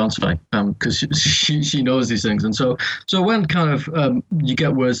for a fiancé, because she knows these things. And so when kind of you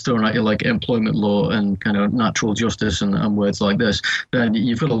get words thrown at you like employment law and kind of natural justice and words like this, then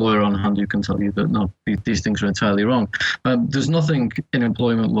you've got a lawyer on hand who can tell you that, no, these things are entirely wrong. There's nothing in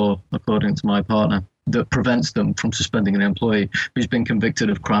employment law, according to my partner, that prevents them from suspending an employee who's been convicted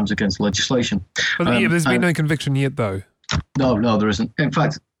of crimes against legislation. But there's been no conviction yet, though. No, there isn't. In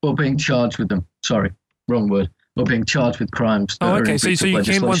fact, we're being charged with them. Sorry, wrong word. Or being charged with crimes. Oh, okay. So you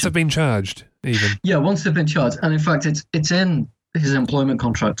can once have been charged, even. Yeah, once they've been charged, and in fact, it's in his employment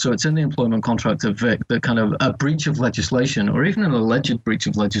contract. So it's in the employment contract of Vic that kind of a breach of legislation, or even an alleged breach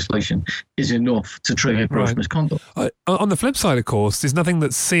of legislation, is enough to trigger gross misconduct. On the flip side, of course, there's nothing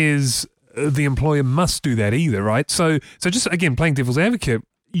that says the employer must do that either, right? So just again, playing devil's advocate,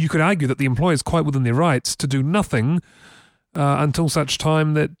 you could argue that the employer is quite within their rights to do nothing until such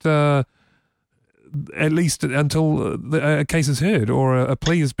time that. At least until a case is heard or a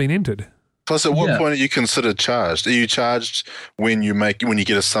plea has been entered. Plus, at what point are you considered charged? Are you charged when you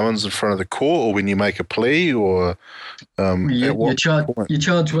get a summons in front of the court, or when you make a plea, or you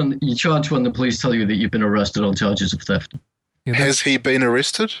charge when the police tell you that you've been arrested on charges of theft? Yeah, has he been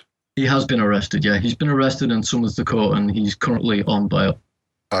arrested? He has been arrested. Yeah, he's been arrested and summoned to court, and he's currently on bail.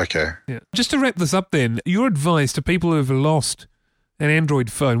 Okay. Yeah. Just to wrap this up, then, your advice to people who have lost an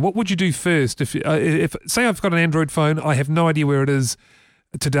Android phone, what would you do first? If say I've got an Android phone, I have no idea where it is,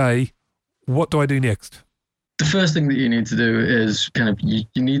 today. What do I do next? The first thing that you need to do is you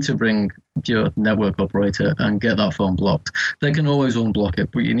need to ring your network operator and get that phone blocked. They can always unblock it,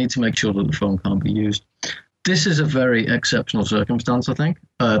 but you need to make sure that the phone can't be used. This is a very exceptional circumstance, I think.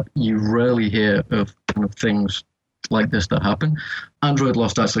 You rarely hear of kind of things like this that happen. Android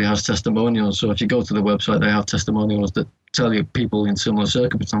Lost actually has testimonials, so if you go to the website, they have testimonials that tell you people in similar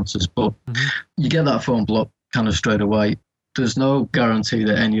circumstances, but you get that phone blocked kind of straight away. There's no guarantee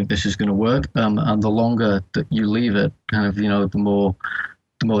that any of this is going to work, and the longer that you leave it, the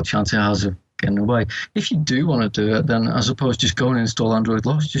more chance it has of getting away. If you do want to do it, then I suppose just go and install Android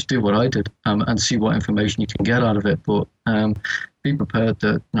Lost. Just do what I did, and see what information you can get out of it. But be prepared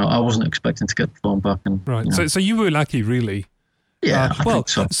that I wasn't expecting to get the phone back. And right, so you were lucky, really. Yeah, I think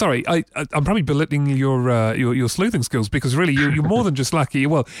so. Sorry, I'm probably belittling your sleuthing skills, because really you're more than just lucky.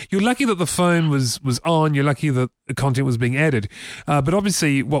 Well, you're lucky that the phone was on. You're lucky that the content was being added. But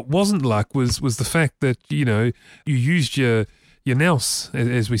obviously, what wasn't luck was the fact that you used your nous,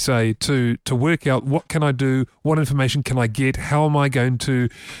 as we say, to work out what can I do, what information can I get, how am I going to,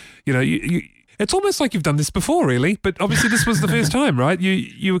 it's almost like you've done this before, really. But obviously, this was the first time, right?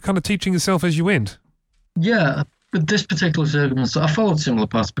 You were kind of teaching yourself as you went. Yeah. With this particular circumstance, I followed similar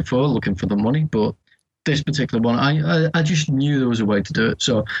paths before looking for the money, but this particular one, I just knew there was a way to do it.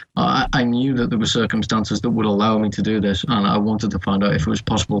 So I knew that there were circumstances that would allow me to do this, and I wanted to find out if it was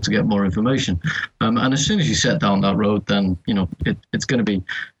possible to get more information. And as soon as you set down that road, then, it's going to be,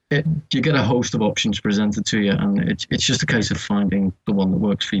 you get a host of options presented to you, and it's just a case of finding the one that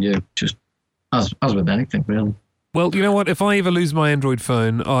works for you, just as with anything, really. Well, you know what? If I ever lose my Android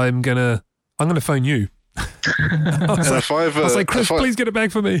phone, I'm gonna phone you. I'll say, Chris, please get it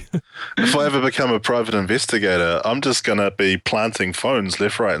back for me. If I ever become a private investigator, I'm just going to be planting phones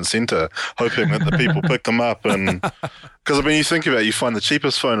left, right, and centre, hoping that the people pick them up. And because you think about it, you find the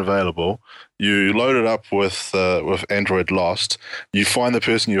cheapest phone available, you load it up with Android Lost, you find the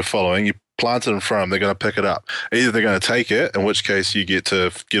person you're following, you plant it in front of them, they're going to pick it up. Either they're going to take it, in which case you get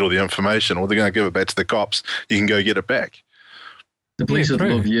to get all the information, or they're going to give it back to the cops. You can go get it back. The police would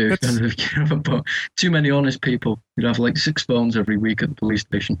love you. Too many honest people. You'd have like 6 phones every week at the police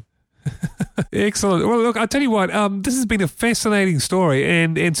station. Excellent. Well, look, I tell you what, this has been a fascinating story,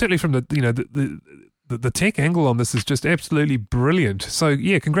 and certainly from the tech angle on this is just absolutely brilliant. So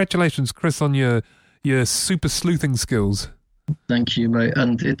yeah, congratulations, Chris, on your super sleuthing skills. Thank you, mate.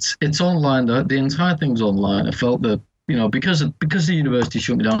 And it's online. The entire thing's online. I felt that, because the university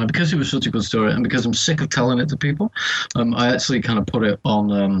shut me down, and because it was such a good story, and because I'm sick of telling it to people, I actually kind of put it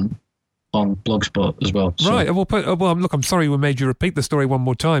on Blogspot as well. So. Right. Well, look, I'm sorry we made you repeat the story one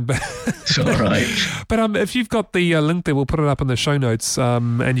more time, but it's all right. But if you've got the link there, we'll put it up in the show notes,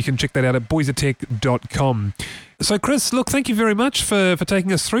 and you can check that out at boysatech.com. So, Chris, look, thank you very much for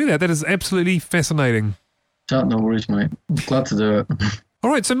taking us through that. That is absolutely fascinating. No worries, mate. Glad to do it. All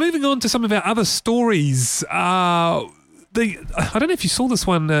right, so moving on to some of our other stories. I don't know if you saw this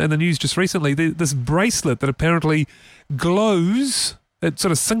one in the news just recently. This bracelet that apparently glows. It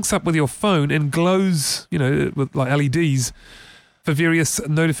sort of syncs up with your phone and glows, with like LEDs for various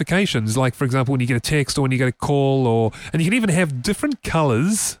notifications. Like, for example, when you get a text or when you get a call, and you can even have different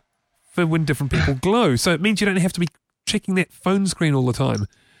colours for when different people glow. So it means you don't have to be checking that phone screen all the time.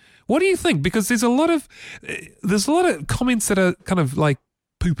 What do you think? Because there's a lot of comments that are kind of like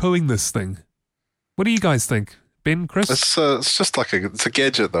poo-pooing this thing. What do you guys think? Ben, Chris? It's just like it's a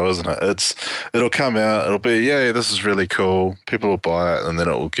gadget though, isn't it? It'll come out, it'll be, yeah, this is really cool. People will buy it, and then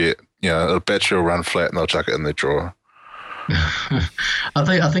it will get, the battery will run flat and they'll chuck it in their drawer.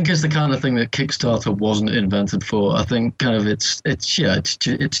 I think it's the kind of thing that Kickstarter wasn't invented for. I think kind of it's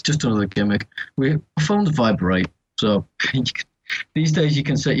just another gimmick. Phones vibrate, so these days you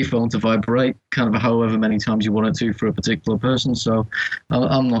can set your phone to vibrate kind of however many times you want it to for a particular person. So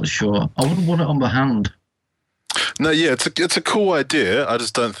I'm not sure. I wouldn't want it on the hand. No, yeah, it's a cool idea. I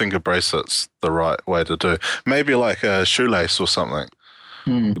just don't think a bracelet's the right way to do. Maybe like a shoelace or something.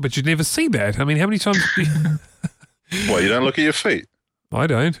 But you'd never see that. I mean, how many times do you... What, you don't look at your feet? I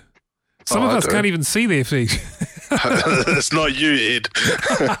don't. Some of us can't even see their feet. It's not you, Ed.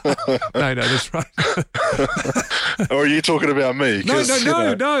 No, that's right. Or are you talking about me? No,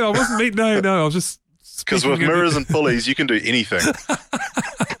 I wasn't me. No, I was just... Because with mirrors and pulleys, you can do anything.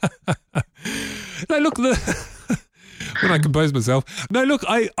 No, look, when I compose myself. No, look,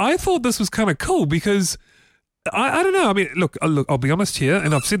 I thought this was kind of cool because... I don't know. I mean, look, I'll be honest here,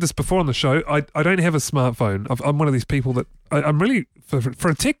 and I've said this before on the show. I don't have a smartphone. I'm one of these people that I'm really for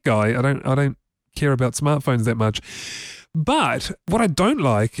a tech guy. I don't care about smartphones that much. But what I don't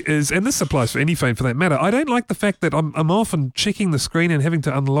like is, and this applies for any phone for that matter, I don't like the fact that I'm often checking the screen and having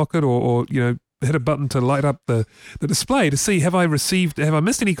to unlock it or hit a button to light up the display to see have I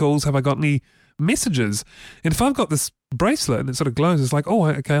missed any calls, have I got any messages. And if I've got this bracelet and it sort of glows, it's like, oh,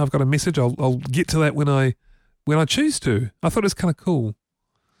 okay, I've got a message, I'll get to that when I choose to. I thought it was kind of cool.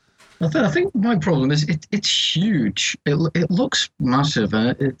 I think my problem is it's huge. It looks massive,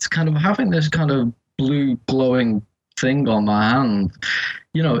 and it's kind of having this kind of blue glowing thing on my hand.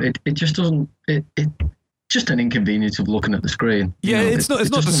 It just doesn't. It just an inconvenience of looking at the screen. Yeah, it's not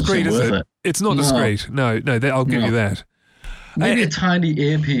discreet, is it? It's not discreet. No, I'll give you that. Maybe a tiny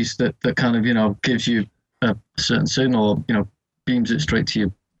earpiece that kind of gives you a certain signal, beams it straight to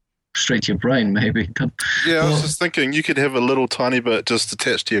your brain, maybe. Yeah, I was just thinking you could have a little tiny bit just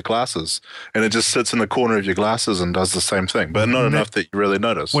attached to your glasses, and it just sits in the corner of your glasses and does the same thing, but not enough that you really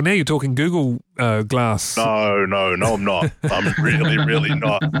notice. Well, now you're talking Google Glass. No, I'm not. I'm really, really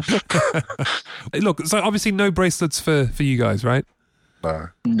not. Look, so obviously no bracelets for you guys, right?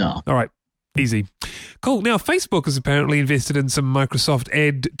 No. All right. Easy. Cool. Now, Facebook has apparently invested in some Microsoft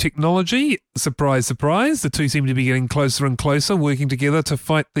ad technology. Surprise, surprise. The two seem to be getting closer and closer, working together to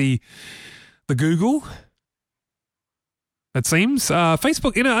fight the Google. It seems.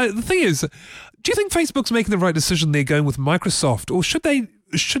 Facebook, the thing is, do you think Facebook's making the right decision there going with Microsoft, or should they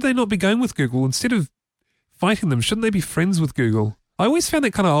not be going with Google? Instead of fighting them, shouldn't they be friends with Google? I always found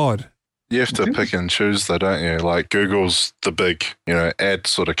that kind of odd. You have to pick and choose though, don't you? Like Google's the big, ad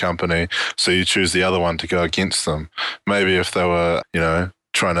sort of company, so you choose the other one to go against them. Maybe if they were,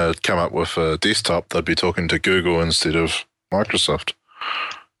 trying to come up with a desktop, they'd be talking to Google instead of Microsoft.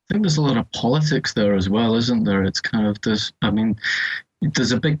 I think there's a lot of politics there as well, isn't there? It's kind of this,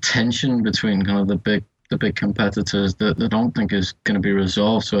 there's a big tension between kind of the big competitors that I don't think is going to be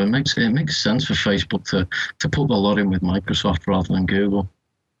resolved. So it makes sense for Facebook to put the lot in with Microsoft rather than Google.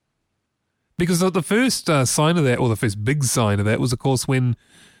 Because the first sign of that, or the first big sign of that, was, of course, when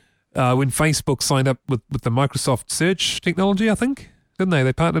Facebook signed up with the Microsoft search technology, I think, didn't they?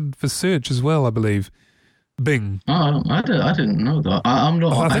 They partnered for search as well, I believe. Bing. Oh, I didn't know that. I'm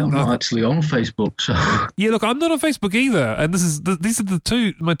not actually on Facebook, so. Yeah, look, I'm not on Facebook either, and these are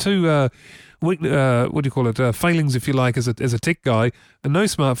my two what do you call it? Failings, if you like, as a tech guy. And no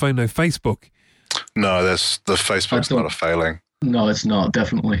smartphone, no Facebook. No, the Facebook's not a failing. No, it's not,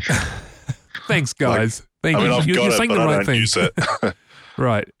 definitely. Thanks, guys. Thank you. You're saying the right thing. Use it.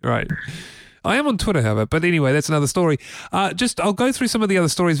 Right. I am on Twitter, however, but anyway, that's another story. I'll go through some of the other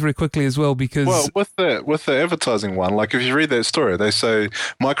stories very quickly as well, because with the advertising one, like if you read that story, they say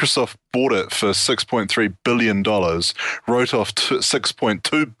Microsoft bought it for $6.3 billion, wrote off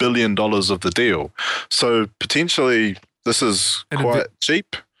 $6.2 billion of the deal. So potentially this is quite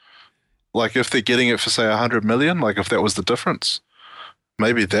cheap. Like if they're getting it for say $100 million, like if that was the difference,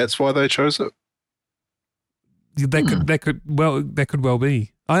 maybe that's why they chose it. That could well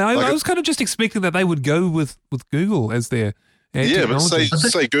be. I was kind of just expecting that they would go with Google as their technology. But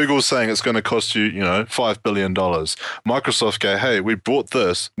say Google's saying it's going to cost you, $5 billion. Microsoft go, hey, we bought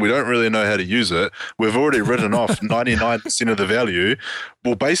this. We don't really know how to use it. We've already written off 99% of the value.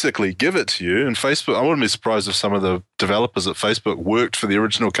 We'll basically give it to you. And Facebook, I wouldn't be surprised if some of the developers at Facebook worked for the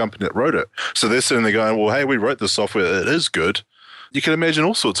original company that wrote it. So they're sitting there going, well, hey, we wrote this software. It is good. You can imagine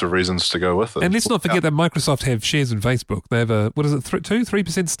all sorts of reasons to go with it. And let's not forget that Microsoft have shares in Facebook. They have a,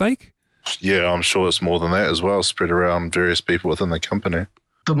 3% stake? Yeah, I'm sure it's more than that as well, spread around various people within the company.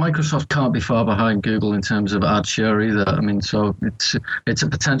 But Microsoft can't be far behind Google in terms of ad share either. So it's a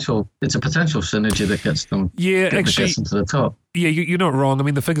potential synergy that gets them gets them to the top. Yeah, you're not wrong. I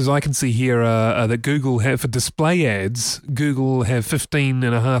mean, the figures I can see here are that Google have, for display ads, Google have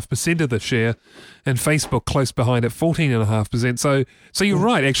 15.5% of the share, and Facebook close behind at 14.5%. So you're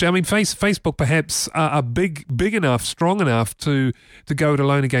right, actually. I mean, Facebook perhaps are big enough, strong enough to go it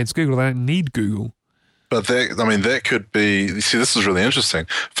alone against Google. They don't need Google. But that could be, see, this is really interesting.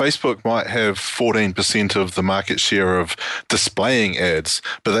 Facebook might have 14% of the market share of displaying ads,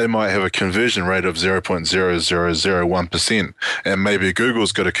 but they might have a conversion rate of 0.0001%. And maybe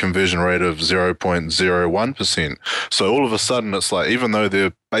Google's got a conversion rate of 0.01%. So all of a sudden, it's like, even though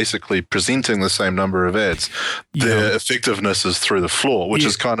they're basically presenting the same number of ads, their effectiveness is through the floor, which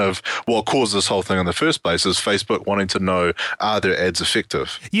is kind of what caused this whole thing in the first place, is Facebook wanting to know, are their ads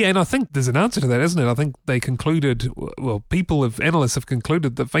effective? Yeah, and I think there's an answer to that, isn't it? I think they concluded, analysts have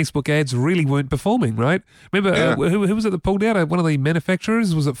concluded that Facebook ads really weren't performing, right? Remember, who was it that pulled out? One of the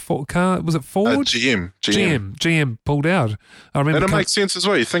manufacturers? Was it Ford? GM pulled out. I remember. And it makes sense as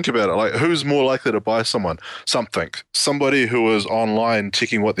well. You think about it, like, who's more likely to buy something? Somebody who is online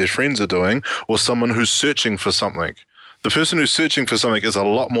checking what their friends are doing, or someone who's searching for something. the person who's searching for something is a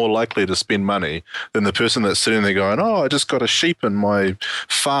lot more likely to spend money than the person that's sitting there going, "Oh, I just got a sheep in my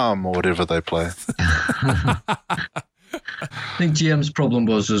farm," or whatever they play. I think GM's problem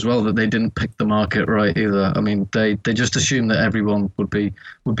was as well that they didn't pick the market right either. I mean, they just assumed that everyone would be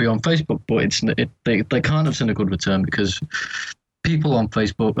on Facebook, but they can't have seen a good return because people on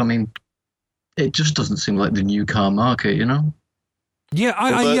Facebook. I mean, it just doesn't seem like the new car market, you know. Yeah,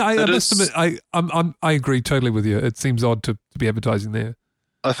 I must admit, I agree totally with you. It seems odd to be advertising there.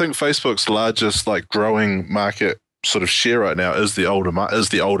 I think Facebook's largest growing market sort of share right now is the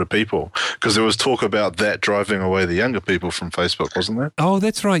older people, because there was talk about that driving away the younger people from Facebook, wasn't there? Oh,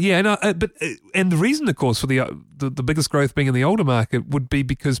 that's right. Yeah, and the reason, of course, for the biggest growth being in the older market would be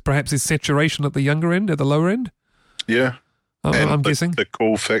because perhaps there's saturation at the younger end, at the lower end. Yeah, I'm guessing the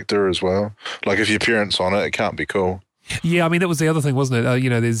cool factor as well. Like if your parents on it can't be cool. Yeah, I mean that was the other thing, wasn't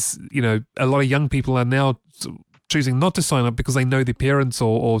it? There's a lot of young people are now choosing not to sign up because they know their parents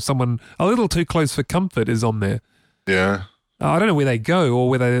or someone a little too close for comfort is on there. Yeah. I don't know where they go or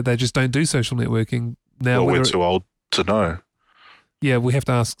whether they just don't do social networking now. Well, we're too old to know. Yeah, we have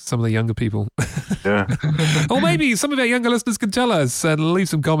to ask some of the younger people. Yeah. Or maybe some of our younger listeners can tell us and leave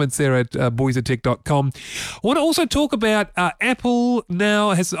some comments there at boysatech.com. I want to also talk about Apple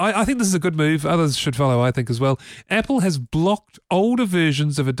now has, I think this is a good move. Others should follow, I think, as well. Apple has blocked older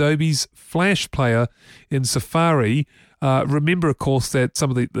versions of Adobe's Flash Player in Safari. Remember, of course, that some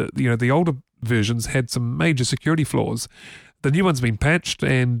of the older versions had some major security flaws. The new one's been patched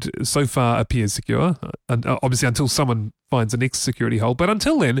and so far appears secure, and obviously until someone finds the next security hole. But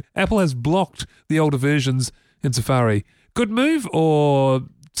until then, Apple has blocked the older versions in Safari. Good move or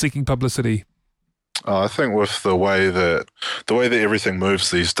seeking publicity? I think with the way that everything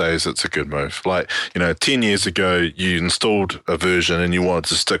moves these days, it's a good move. 10 years ago, you installed a version and you wanted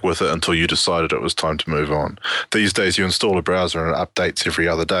to stick with it until you decided it was time to move on. These days, you install a browser and it updates every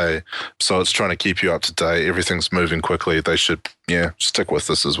other day. So it's trying to keep you up to date. Everything's moving quickly. They should, stick with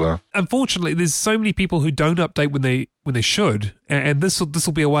this as well. Unfortunately, there's so many people who don't update when they should, and this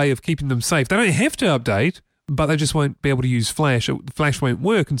will be a way of keeping them safe. They don't have to update, but they just won't be able to use Flash. Flash won't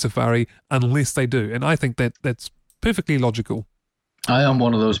work in Safari unless they do. And I think that's perfectly logical. I am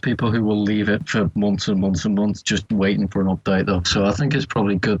one of those people who will leave it for months and months and months just waiting for an update, though. So I think it's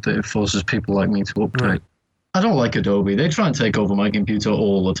probably good that it forces people like me to update. Right. I don't like Adobe. They try and take over my computer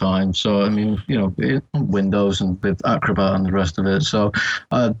all the time. So, I mean, Windows and with Acrobat and the rest of it. So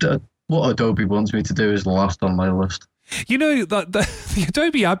what Adobe wants me to do is last on my list. The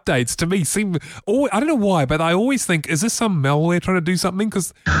Adobe updates to me seem, I don't know why, but I always think, is this some malware trying to do something?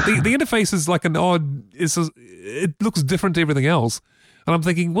 Because the interface is like it looks different to everything else. And I'm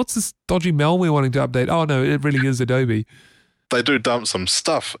thinking, what's this dodgy malware wanting to update? Oh, no, it really is Adobe. They do dump some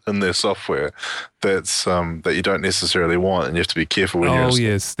stuff in their software that's that you don't necessarily want, and you have to be careful when you're... Oh,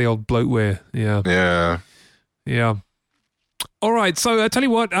 yes, the old bloatware. Yeah. Yeah. All right, so I tell you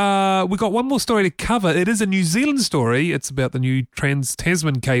what, we got one more story to cover. It is a New Zealand story. It's about the new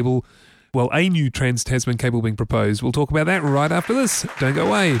Trans-Tasman cable. Well, a new Trans-Tasman cable being proposed. We'll talk about that right after this. Don't go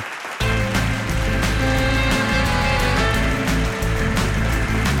away.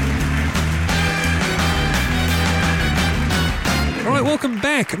 All right, welcome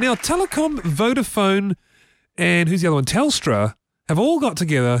back. Now, Telecom, Vodafone, and who's the other one? Telstra have all got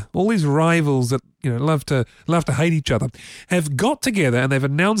together, all these rivals that love to hate each other, have got together and they've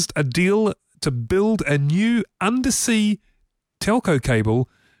announced a deal to build a new undersea telco cable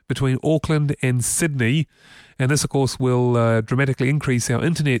between Auckland and Sydney. And this, of course, will dramatically increase our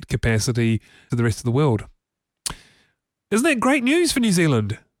internet capacity to the rest of the world. Isn't that great news for New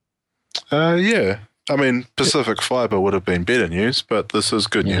Zealand? Yeah. I mean, Pacific Fibre would have been better news, but this is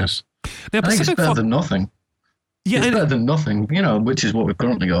good news. Now, I think it's better than nothing. Yeah, it's better than nothing, which is what we've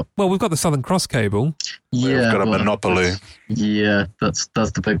currently got. Well, we've got the Southern Cross cable. Yeah, we've got a monopoly. That's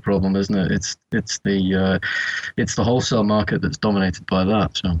the big problem, isn't it? It's the wholesale market that's dominated by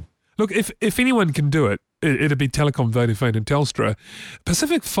that. So, look, if anyone can do it, it'd be Telecom, Vodafone, and Telstra.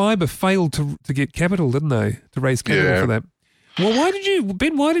 Pacific Fibre failed to get capital, didn't they? To raise capital for that. Well, why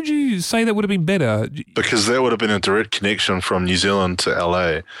did you say that would have been better? Because that would have been a direct connection from New Zealand to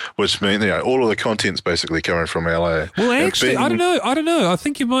LA, which means all of the content's basically coming from LA. Well, actually, I don't know. I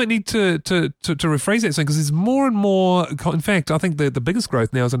think you might need to rephrase that thing, because there's more and more. In fact, I think the biggest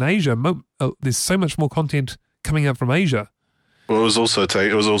growth now is in Asia. There's so much more content coming out from Asia. Well, it was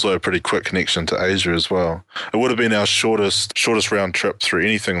also a pretty quick connection to Asia as well. It would have been our shortest round trip through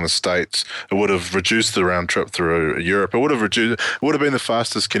anything in the States. It would have reduced the round trip through Europe. It would have been the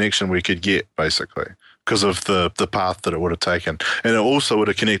fastest connection we could get, basically, because of the path that it would have taken. And it also would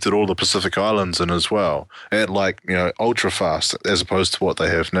have connected all the Pacific Islands in as well at ultra fast as opposed to what they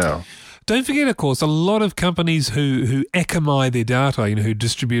have now. Don't forget, of course, a lot of companies who Akamai their data, who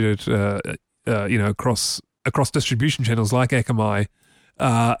distribute it, across distribution channels like Akamai,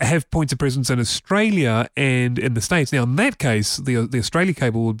 have points of presence in Australia and in the States. Now, in that case, the Australia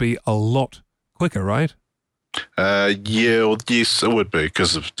cable would be a lot quicker, right? Yes, it would be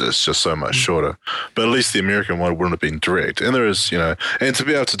because it's just so much shorter. But at least the American one wouldn't have been direct. And there is, and to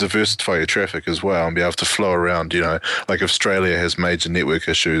be able to diversify your traffic as well and be able to flow around, like if Australia has major network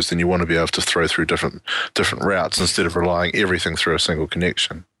issues, then you want to be able to throw through different routes instead of relying everything through a single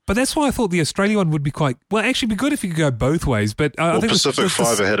connection. But that's why I thought the Australia one would be actually be good if you could go both ways. But I think Pacific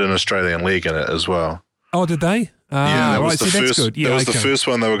Fibre had an Australian leg in it as well. Oh, did they? Yeah, that was right. That's good. Yeah, that was the first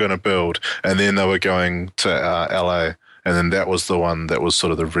one they were going to build, and then they were going to LA, and then that was the one that was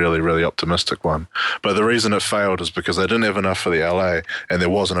sort of the really, really optimistic one. But the reason it failed is because they didn't have enough for the LA, and there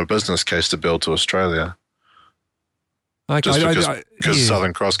wasn't a business case to build to Australia. Okay. Just because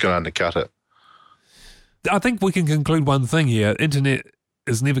Southern Cross can undercut it. I think we can conclude one thing here. Internet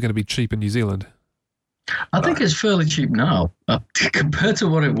is never going to be cheap in New Zealand. I think it's fairly cheap now compared to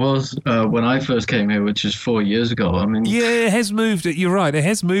what it was when I first came here, which is 4 years ago. I mean, yeah, it has moved. You're right. It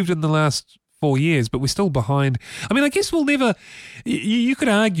has moved in the last 4 years, but we're still behind. I mean, I guess we'll never. You could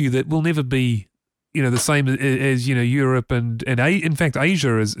argue that we'll never be, the same as Europe and in fact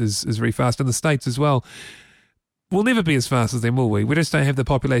Asia is very fast, and the States as well. We'll never be as fast as them, will we? We just don't have the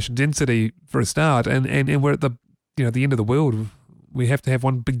population density for a start, and we're at the the end of the world. We have to have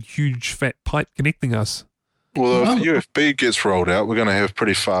one big, huge, fat pipe connecting us. Well, if UFB gets rolled out, we're going to have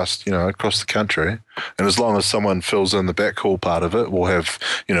pretty fast, across the country. And as long as someone fills in the backhaul part of it, we'll have,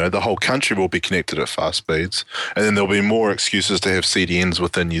 the whole country will be connected at fast speeds. And then there'll be more excuses to have CDNs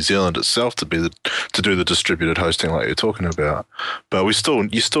within New Zealand itself to do the distributed hosting like you're talking about. But you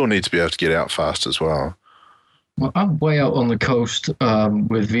still need to be able to get out fast as well. Well, I'm way out on the coast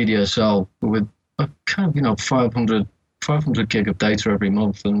with VDSL with kind of 500 gig of data every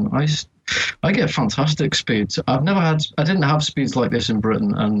month, and I get fantastic speeds. I didn't have speeds like this in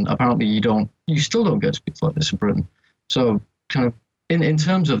Britain, and apparently you still don't get speeds like this in Britain. So kind of in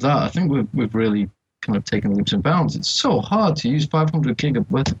terms of that, I think we've really kind of taken leaps and bounds. It's so hard to use 500 gig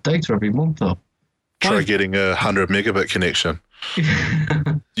worth of data every month, though. Try getting a 100 megabit connection.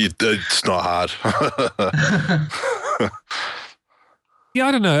 It's not hard. Yeah,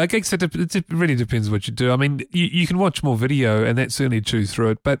 I don't know. I guess it really depends what you do. I mean, you can watch more video, and that certainly chews through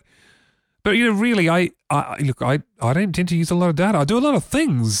it. But really, I don't tend to use a lot of data. I do a lot of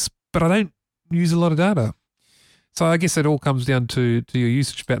things, but I don't use a lot of data. So I guess it all comes down to your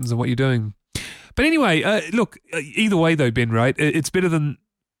usage patterns and what you're doing. But anyway, look, either way though, Ben, right? It's better than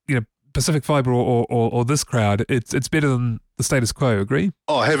Pacific Fibre or this crowd. It's better than the status quo. Agree?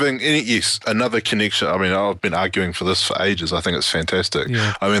 Oh, having another connection. I mean, I've been arguing for this for ages. I think it's fantastic.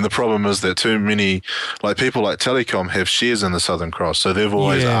 Yeah. I mean, the problem is that too many people like Telecom have shares in the Southern Cross, so they've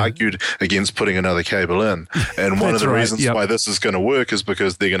always argued against putting another cable in. And one of the reasons why this is going to work is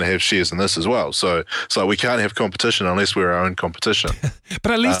because they're going to have shares in this as well. So we can't have competition unless we're our own competition.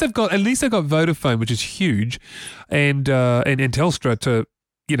 But at least they've got Vodafone, which is huge, and Telstra to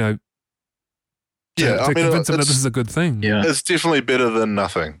convince them that this is a good thing. Yeah. It's definitely better than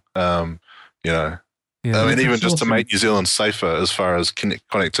nothing. I mean, even just to make New Zealand safer as far as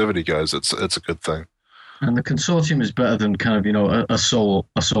connectivity goes, it's a good thing. And the consortium is better than kind of a sole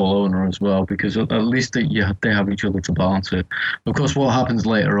owner as well, because at least they have each other to balance it. Of course, what happens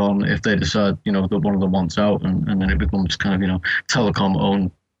later on if they decide that one of them wants out, and then it becomes kind of Telecom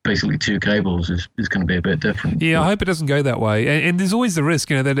owned basically two cables is going to be a bit different. Yeah, I hope it doesn't go that way. And there's always the risk,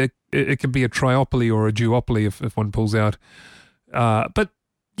 that it can be a triopoly or a duopoly if one pulls out. But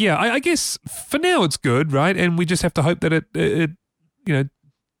yeah, I guess for now it's good, right? And we just have to hope that it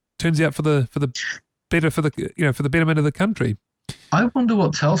turns out for the better for the betterment of the country. I wonder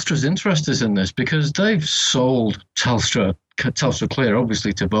what Telstra's interest is in this, because they've sold Telstra Clear,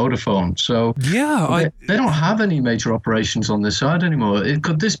 obviously, to Vodafone. So they don't have any major operations on this side anymore.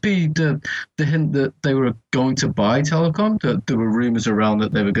 Could this be the hint that they were going to buy Telecom? That there were rumours around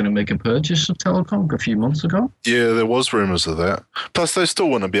that they were going to make a purchase of Telecom a few months ago? Yeah, there was rumours of that. Plus, they still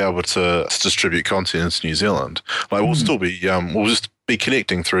want to be able to distribute content into New Zealand. We'll still be we'll just be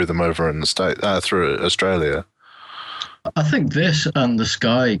connecting through them over in the state through Australia. I think this and the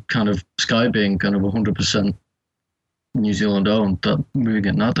Sky being kind of 100% New Zealand owned, that moving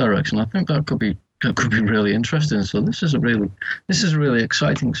in that direction, I think that could be really interesting. So this is a really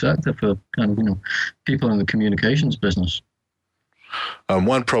exciting sector for kind of people in the communications business.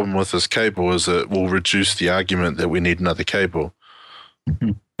 One problem with this cable is it will reduce the argument that we need another cable.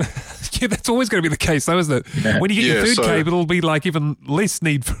 Yeah, that's always going to be the case, though, isn't it? Yeah. When you get your third cable, it'll be like even less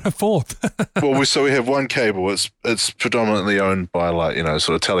need for a fourth. Well, we have one cable. It's predominantly owned by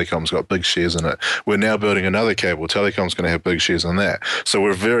sort of Telecom's got big shares in it. We're now building another cable. Telecom's going to have big shares in that. So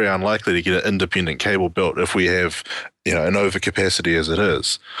we're very unlikely to get an independent cable built if we have an overcapacity as it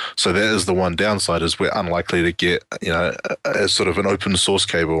is. So that is the one downside, is we're unlikely to get a sort of an open source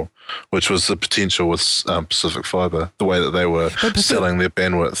cable, which was the potential with Pacific Fiber, the way that they were selling their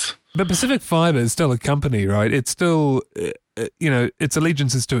bandwidth. But Pacific Fiber is still a company, right? It's still, its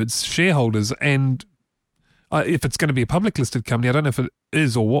allegiances to its shareholders. And if it's going to be a public listed company, I don't know if it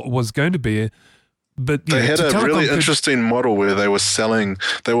is or what was going to be. But they had a really interesting model where they were selling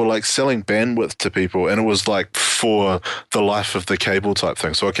bandwidth to people, and it was like for the life of the cable type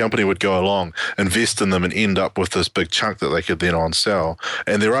thing. So a company would go along, invest in them, and end up with this big chunk that they could then on sell.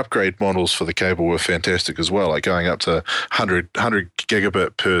 And their upgrade models for the cable were fantastic as well, like going up to 100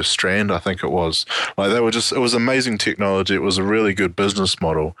 gigabit per strand, I think it was. Like it was amazing technology. It was a really good business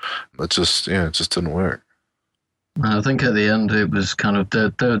model. It just didn't work. I think at the end it was kind of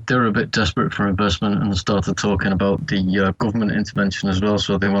they were a bit desperate for investment and started talking about the government intervention as well.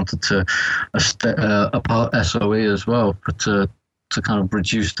 So they wanted to part SOE as well, but to kind of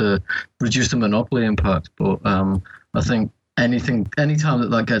reduce the monopoly impact. But I think any time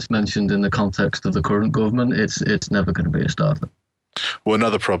that gets mentioned in the context of the current government, it's never going to be a starter. Well,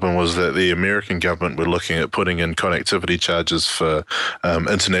 another problem was that the American government were looking at putting in connectivity charges for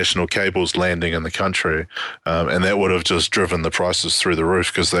international cables landing in the country, and that would have just driven the prices through the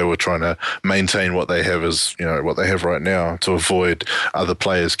roof because they were trying to maintain what they have what they have right now to avoid other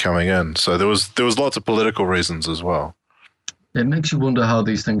players coming in. So there was lots of political reasons as well. It makes you wonder how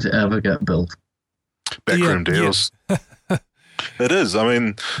these things ever get built. Backroom deals. Yeah. It is. I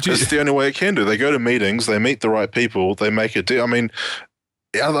mean, it's the only way it can do. They go to meetings, they meet the right people, they make a deal. I mean,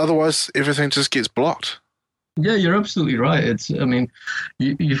 otherwise everything just gets blocked. Yeah, you're absolutely right.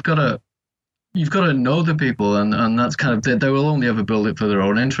 You've got to know the people, and that's kind of they will only ever build it for their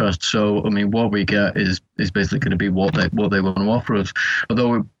own interest. So, I mean, what we get is basically going to be what they want to offer us.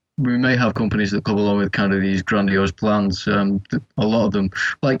 Although we may have companies that come along with kind of these grandiose plans. A lot of them,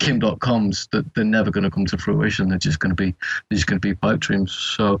 like Kim.com's, that they're never going to come to fruition. They're just going to be pipe dreams.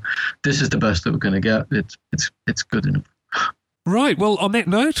 So this is the best that we're going to get. It's good enough. Right. Well, on that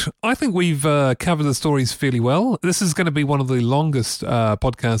note, I think we've covered the stories fairly well. This is going to be one of the longest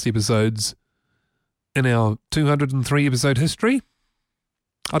podcast episodes in our 203 episode history.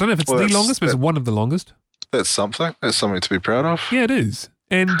 I don't know if it's the longest, but it's one of the longest. That's something. That's something to be proud of. Yeah, it is.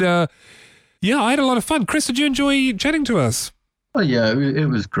 And, I had a lot of fun. Chris, did you enjoy chatting to us? Oh, yeah, it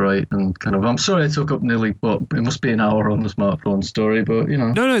was great. And kind of, I'm sorry it took up nearly, it must be an hour on the smartphone story, but,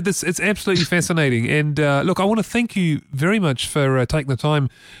 No, it's absolutely fascinating. And, look, I want to thank you very much for taking the time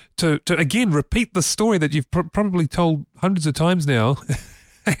to again, repeat the story that you've probably told hundreds of times now.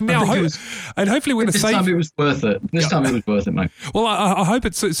 And hopefully we're going to save... This time it was worth it. Time it was worth it, mate. Well, I hope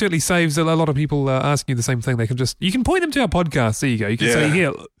it certainly saves a lot of people asking you the same thing. You can point them to our podcast. There you go. You can say,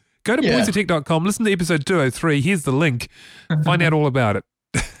 here, go to boysoftech.com, listen to episode 203. Here's the link. Find out all about it.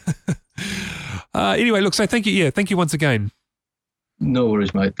 Anyway, look, so thank you. Yeah, thank you once again. No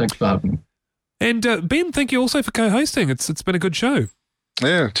worries, mate. Thanks for having me. And Ben, thank you also for co-hosting. It's been a good show.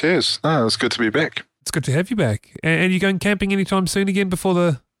 Yeah, cheers. It's good to be back. It's good to have you back. And you going camping anytime soon again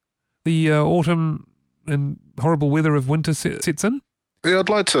before the autumn and horrible weather of winter sets in? Yeah, I'd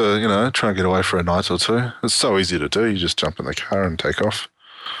like to, try and get away for a night or two. It's so easy to do. You just jump in the car and take off.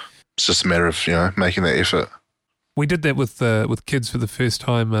 It's just a matter of, making that effort. We did that with kids for the first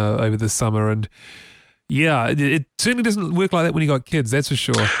time over this summer, and yeah, it certainly doesn't work like that when you got kids, that's for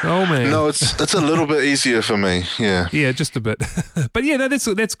sure. Oh, man. No, it's a little bit easier for me, yeah. Yeah, just a bit. But yeah,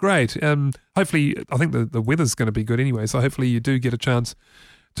 that's great. Hopefully, I think the weather's going to be good anyway, so hopefully you do get a chance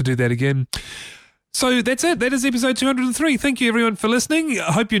to do that again. So that's it. That is episode 203. Thank you, everyone, for listening.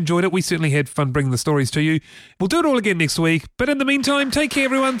 I hope you enjoyed it. We certainly had fun bringing the stories to you. We'll do it all again next week. But in the meantime, take care,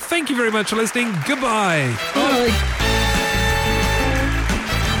 everyone. Thank you very much for listening. Goodbye. Bye.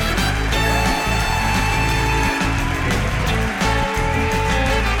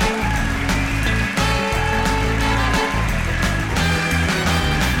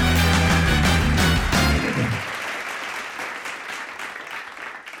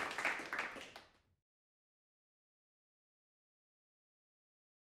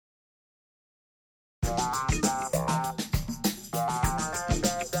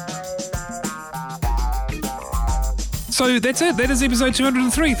 So that's it. That is episode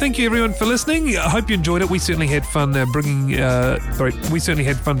 203. Thank you everyone for listening. I hope you enjoyed it. We certainly had fun bringing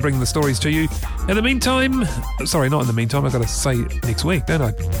the stories to you. In the meantime, sorry, not in the meantime. I've got to say next week, don't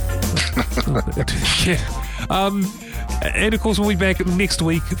I? Yeah. And of course, we'll be back next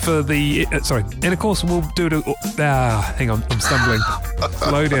week for the. And of course, we'll do it. Hang on, I'm stumbling.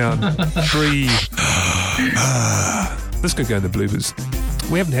 Slow down. Breathe. This could go in the bloopers.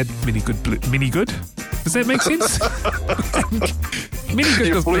 We haven't had many good. Does that make sense? Many good.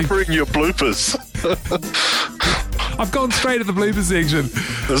 You're bloopering your bloopers. I've gone straight to the bloopers section.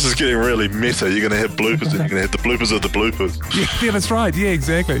 This is getting really meta. You're going to have bloopers, and you're going to have the bloopers of the bloopers. Yeah, that's right. Yeah,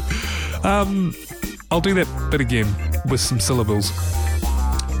 exactly. I'll do that bit again with some syllables.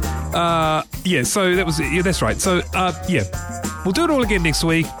 So that was it. Yeah, that's right. So, we'll do it all again next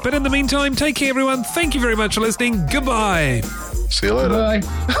week. But in the meantime, take care, everyone. Thank you very much for listening. Goodbye. See you later. Bye.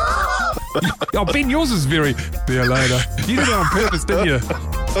 Oh, Ben, yours is very... See you later. You did it on purpose, didn't you?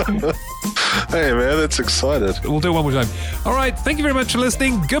 Hey, man, that's excited. We'll do it one more time. All right, thank you very much for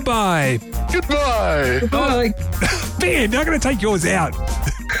listening. Goodbye. Goodbye. Bye. Ben, I'm going to take yours out.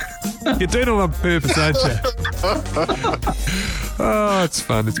 You're doing it on purpose, aren't you? Oh, it's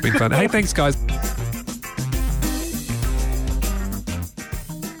fun. It's been fun. Hey, thanks, guys.